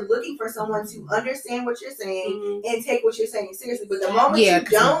point you're looking for someone to understand what you're saying and take what you're saying seriously. But the moment you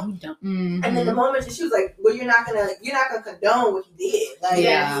don't. And then the moment she was like, well, you're not gonna condone what he did. Like,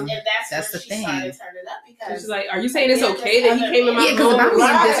 and that's when she started turning up, because she's like, are you saying it's okay that he came in my home? Because if I'm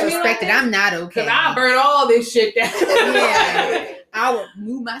being disrespected, I'm not okay. Because I burn all this shit down. Yeah. I would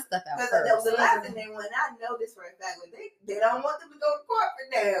move my stuff out first. That was the last thing they want. I know this for a fact. Like they don't want them to go to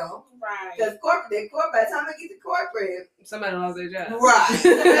corporate now. Right. Because corporate, by the time they get to corporate, somebody lost their job. Right.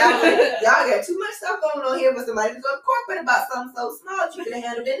 Y'all got too much stuff going on here for somebody to go to corporate about something so small that you could have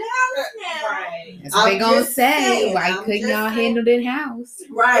handled in the house now. Right. That's what they gonna say. Why couldn't y'all handle it in house?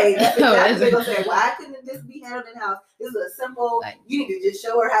 Right. That's exactly what they gonna say. Why couldn't this be handled in house? This is a simple. You need to just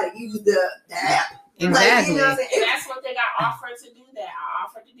show her how to use the app. Exactly. And that's one thing I offered to do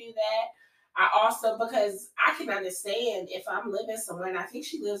that. I also, because I can understand if I'm living somewhere, and I think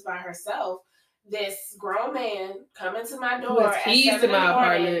she lives by herself, this grown man coming to my door at 7 in the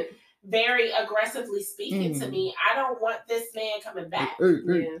morning, very aggressively speaking to me, I don't want this man coming back.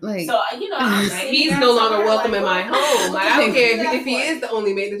 Yeah. Like, So, I'm Like, sitting he's there no telling longer her, welcome in my home. Like, I don't care That's if he what- is the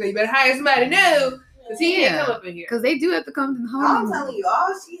only man. You better hire somebody new because he can't Yeah. come up in here. because they do have to come to the home. I'm telling you,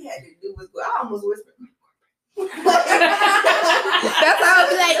 all she had to do was go. I almost whispered. That's how I'd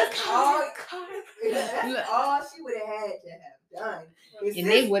be like, That's all she would have had to have done. and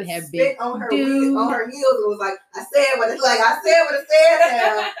they would have spit been on her dude. on her heels and was like, I said what I said.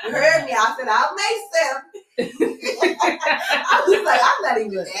 Now. You heard me. I said I'll make them. I was like, I'm not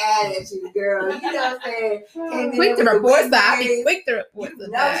even mad at you, girl. You know what I'm saying? Came in quick to with the report wig that. braids. Quick to report You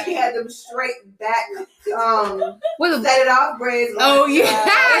that. know she had them straight back, With a, set it off braids. oh yeah,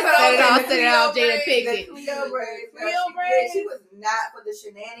 Set set it off, Jada The Pinkett. Cleo braids. Cleo She braids. She was not for the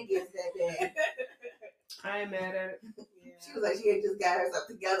shenanigans that day. I ain't mad at it. She was like, she had just got herself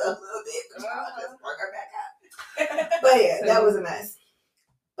together a little bit, but y'all just brought her back up. But yeah, that was a mess.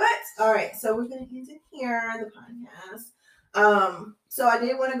 But all right, so we're gonna end it here, the podcast. So I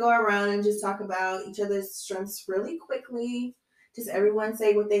did want to go around and just talk about each other's strengths really quickly. Just everyone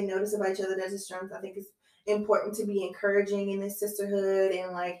say what they notice about each other as a strength. I think it's important to be encouraging in this sisterhood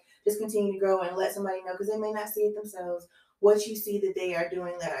and like just continue to grow and let somebody know because they may not see it themselves. What you see that they are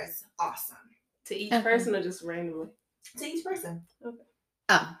doing that is awesome To each Okay. person or just randomly? to each person.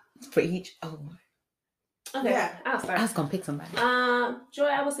 oh, for each. Oh, Okay, Yeah. I'll I start. was gonna pick somebody. Joy,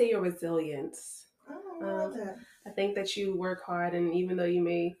 I would say your resilience. I love that. I think that you work hard, and even though you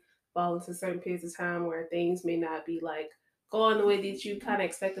may fall into certain periods of time where things may not be like going the way that you kind of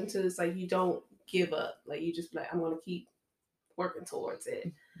expect them to, it's like you don't give up. Like you just be like, I'm going to keep working towards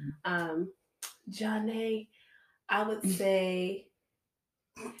it. Johnny, I would say,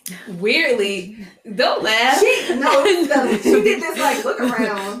 weirdly, don't laugh. She did this like look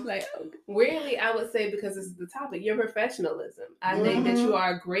around. Like weirdly, I would say because this is the topic, your professionalism. I think that you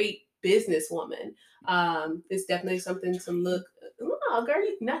are a great businesswoman. It's definitely something to look. Oh, girl,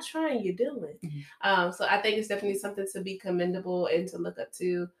 you're not trying, you're doing. So I think it's definitely something to be commendable and to look up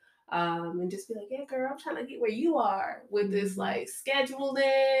to. And just be like, yeah, girl, I'm trying to get where you are with this like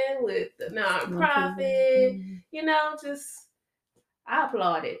scheduling, with the nonprofit. You know, just I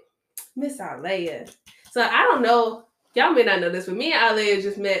applaud it, Miss Alea. So I don't know. Y'all may not know this, but me and Alea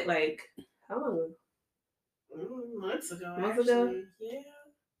just met like how long ago? Months ago. Months ago? actually. Yeah.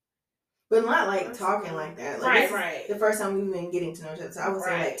 But not like talking like that. Like, this is Right. the first time we've been getting to know each other. So I would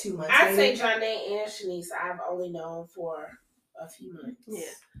say like Right. 2 months. I'd say maybe. Johnny and Shanice, I've only known for a few months. Yeah.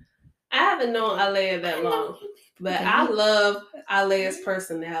 I haven't known Alea that long, but I love Alea's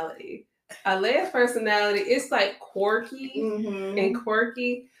personality. Alea's personality, it's like quirky Mhm. and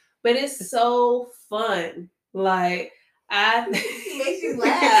quirky, but it's so fun. Like It makes you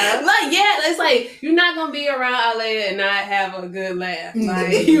laugh. Like yeah, it's like you're not gonna be around Alea and not have a good laugh.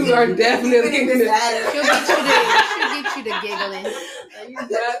 Like you are definitely She'll gonna. She'll get you to giggling. You're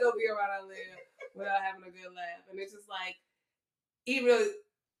not gonna be around Alea without having a good laugh, and it's just like even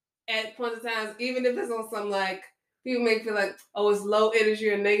at points of times, even if it's on some like people make feel like oh it's low energy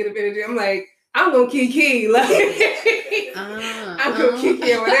or negative energy. I'm like I'm gonna kiki like I'm gonna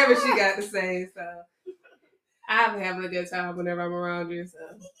kiki or whatever she got to say. So I'm having a good time whenever I'm around you. So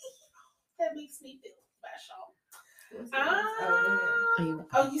That makes me feel special. Oh,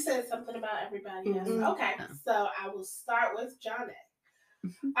 Oh, you said something about everybody else. Mhm. Okay, Oh. so I will start with Johnny.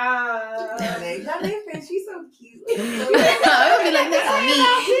 Johnny, she's so cute. I would be like, that's me.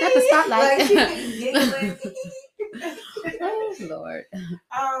 That's the spotlight. Like, she be giggling. Oh, Lord.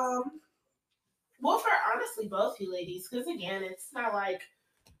 Well, for honestly, both you ladies, because again, it's not like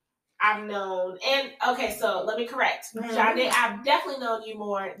I've known. And okay, so let me correct, Johnny. I've definitely known you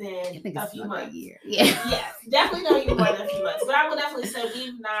more I than think a it's few like a months. year. Yeah. Yes, definitely know you more than a few months. But I would definitely say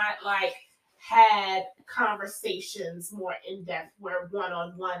we've not like had conversations more in depth where one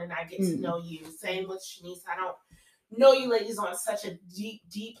on one and I get to know you. Same with Shanice. I don't know you ladies on such a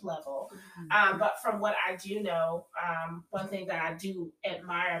deep level. But from what I do know, one thing that I do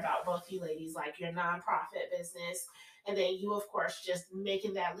admire about both you ladies, like your nonprofit business, and then you, of course, just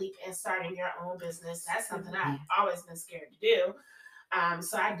making that leap and starting your own business. That's something I've always been scared to do.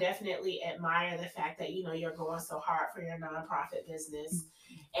 So I definitely admire the fact that, you know, you're going so hard for your nonprofit business.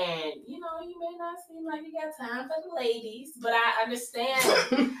 And, you know, you may not seem like you got time for the ladies, but I understand.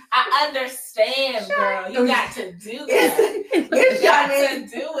 I understand, girl. You got to do that. You got to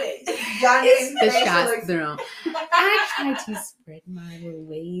do it. Johnny's The facial shots ex- thrown. I try to spread my little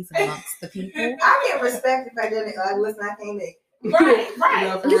ways amongst the people. I can respect if I didn't. Like, listen, I can't make. Right.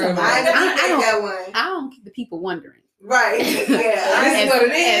 No, for I real. ain't gonna I take that one. I don't keep the people wondering. Right. Yeah. This is what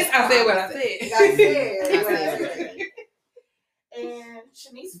it is. I said what I I said. said. I said what I said. And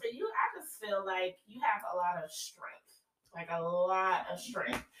Shanice, for you, I just feel like you have a lot of strength, like a lot of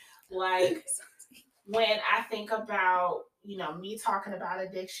strength. Like when I think about, me talking about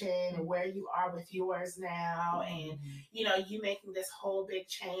addiction and where you are with yours now, and, you making this whole big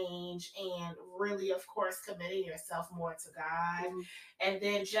change and really, of course, committing yourself more to God. Mhm. And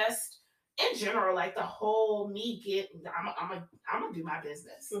then just in general, like the whole I'm gonna do my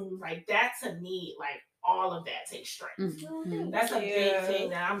business. Mhm. Like that to me, like all of that takes strength. Mhm. That's a big Yeah. thing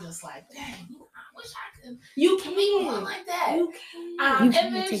that I'm just like, dang, I wish I could You be one can. like that. You can. Um, You and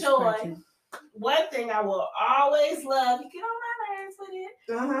can then take Joy, practice. one thing I will always love, you get on my nerves with it,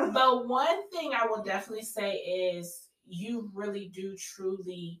 Uh-huh. but one thing I will definitely say is you really do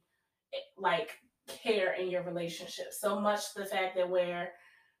truly like care in your relationship. So much the fact that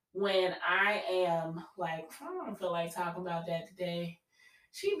when I am like, I don't feel like talking about that today,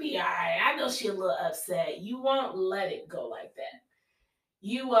 she be all right. I know she a little upset. You won't let it go like that.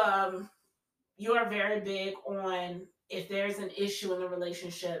 You are very big on if there's an issue in the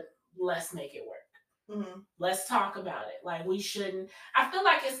relationship, let's make it work. Mhm. Let's talk about it. Like we shouldn't. I feel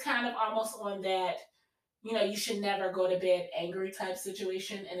like it's kind of almost on that. You should never go to bed angry type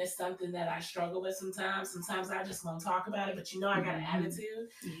situation, and it's something that I struggle with sometimes. Sometimes I just won't talk about it, but I got an Mhm. attitude.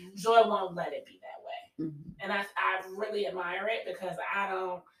 Yeah. Joy won't let it be that way, Mhm. and I really admire it because I'm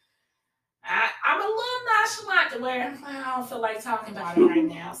a little nonchalant to where I don't feel like talking about it right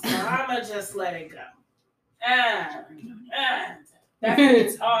now, so I'm gonna just let it go.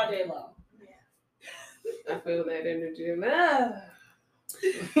 That's all day long. I feel that energy.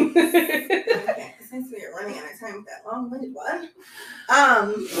 Okay, since we are running out of time with that long-winded one,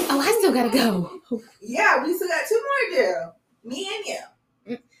 Oh, I still gotta go. yeah, we still got 2 more to do. Me and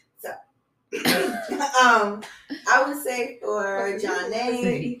you. So, I would say for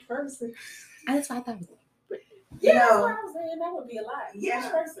Johnny, each person. That's what I thought. Yeah, that's what I was saying. That would be a lot. Yeah.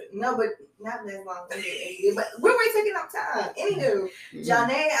 Each person. No, but not that long-winded. But we're taking up time. Anywho,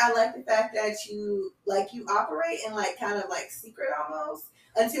 Janae, I like the fact that you operate in like kind of like secret almost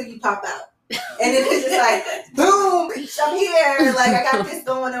until you pop out. And then it's just like, boom, bitch, I'm here. Like I got this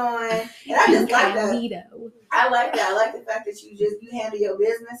going on. And I just like that. Incognito. I like that. I like the fact that you handle your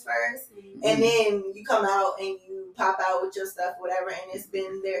business first and then you come out and you pop out with your stuff, whatever, and it's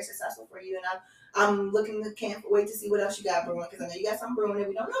been very successful for you. And I'm can't wait to see what else you got brewing because I know you got some brewing that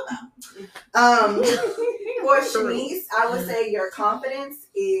we don't know about. For Shanice, I would say your confidence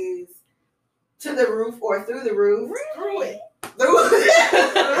is to the roof or through the roof. Through it. Through the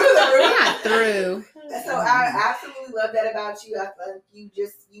roof. Not through. So I absolutely love that about you. I feel like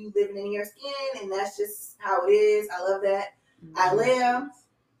you living in your skin, and that's just how it is. I love that. I live.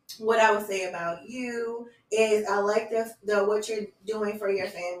 What I would say about you is I like the what you're doing for your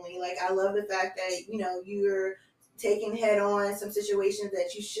family. Like I love the fact that you're taking head on some situations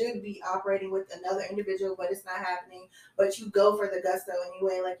that you should be operating with another individual, but it's not happening. But you go for the gusto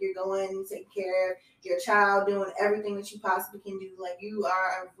anyway. Like you're going and taking care of your child, doing everything that you possibly can do. Like you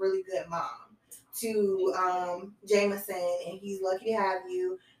are a really good mom to Jameson, and he's lucky to have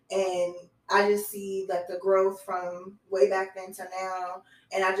you. And I just see like the growth from way back then to now,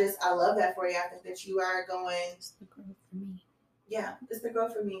 and I love that for you. I think that you are going. It's the growth for me. Yeah, it's the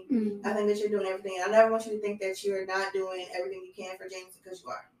growth for me. Mm-hmm. I think that you're doing everything. I never want you to think that you're not doing everything you can for James because you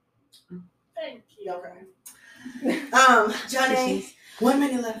are. Thank you. Okay. Johnny, 1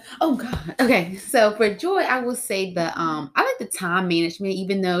 minute left. Oh God. Okay. So for Joy, I will say that I like the time management,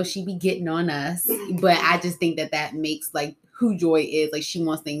 even though she be getting on us. But I just think that makes like who Joy is. Like she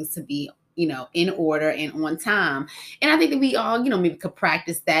wants things to be, in order and on time. And I think that we all, maybe could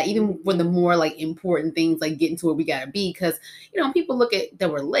practice that even for the more like important things, like getting to where we gotta be. Because, when people look at that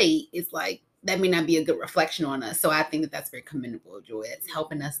we're late, it's like that may not be a good reflection on us. So I think that that's very commendable, Joy. It's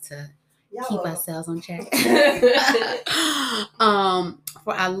helping us to keep ourselves on track.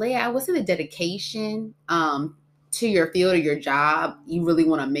 For Alea, I would say the dedication to your field or your job. You really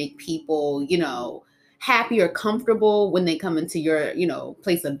want to make people, happy or comfortable when they come into your,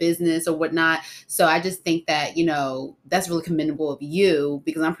 place of business or whatnot. So I just think that, that's really commendable of you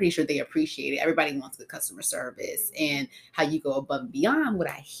because I'm pretty sure they appreciate it. Everybody wants good customer service, and how you go above and beyond what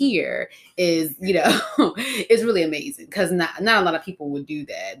I hear is, is really amazing because not a lot of people would do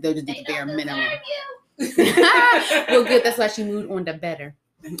that. They'll just do the bare minimum. Well, good. That's why she moved on to better.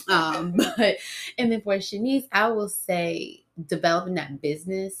 And then for Shanice, I will say developing that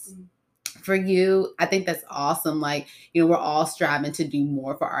business for you. I think that's awesome. Like, we're all striving to do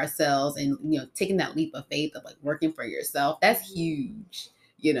more for ourselves and, taking that leap of faith of like working for yourself. That's huge.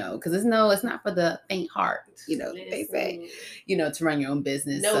 you know, because it's not for the faint heart, you know, they say, you know, to run your own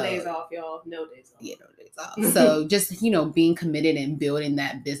business. No So, days off, y'all. No days off. Yeah, no days off. So just, you know, being committed and building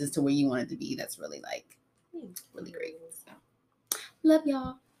that business to where you want it to be, that's really like really great. So, love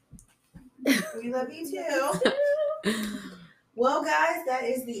y'all. We love you too. Well, guys, that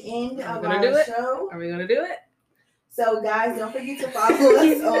is the end Are of we gonna our do it? show. Are we gonna do it? So, guys, don't forget to follow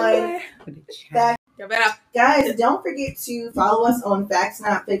us on Facts. You better. Guys, don't forget to follow us on Facts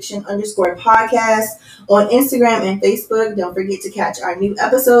Not Fiction _podcast on Instagram and Facebook. Don't forget to catch our new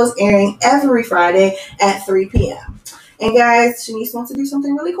episodes airing every Friday at 3 p.m. And guys, Shanice wants to do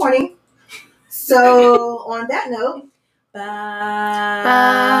something really corny. So, on that note, Bye.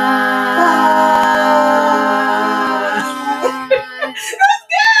 That's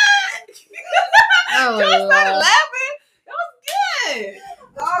good. Oh, Y'all started Lord. laughing. That was good.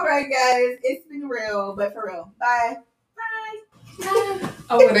 All right, guys, it's been real, but for real. Bye.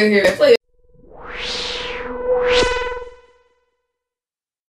 I want to hear it. Please.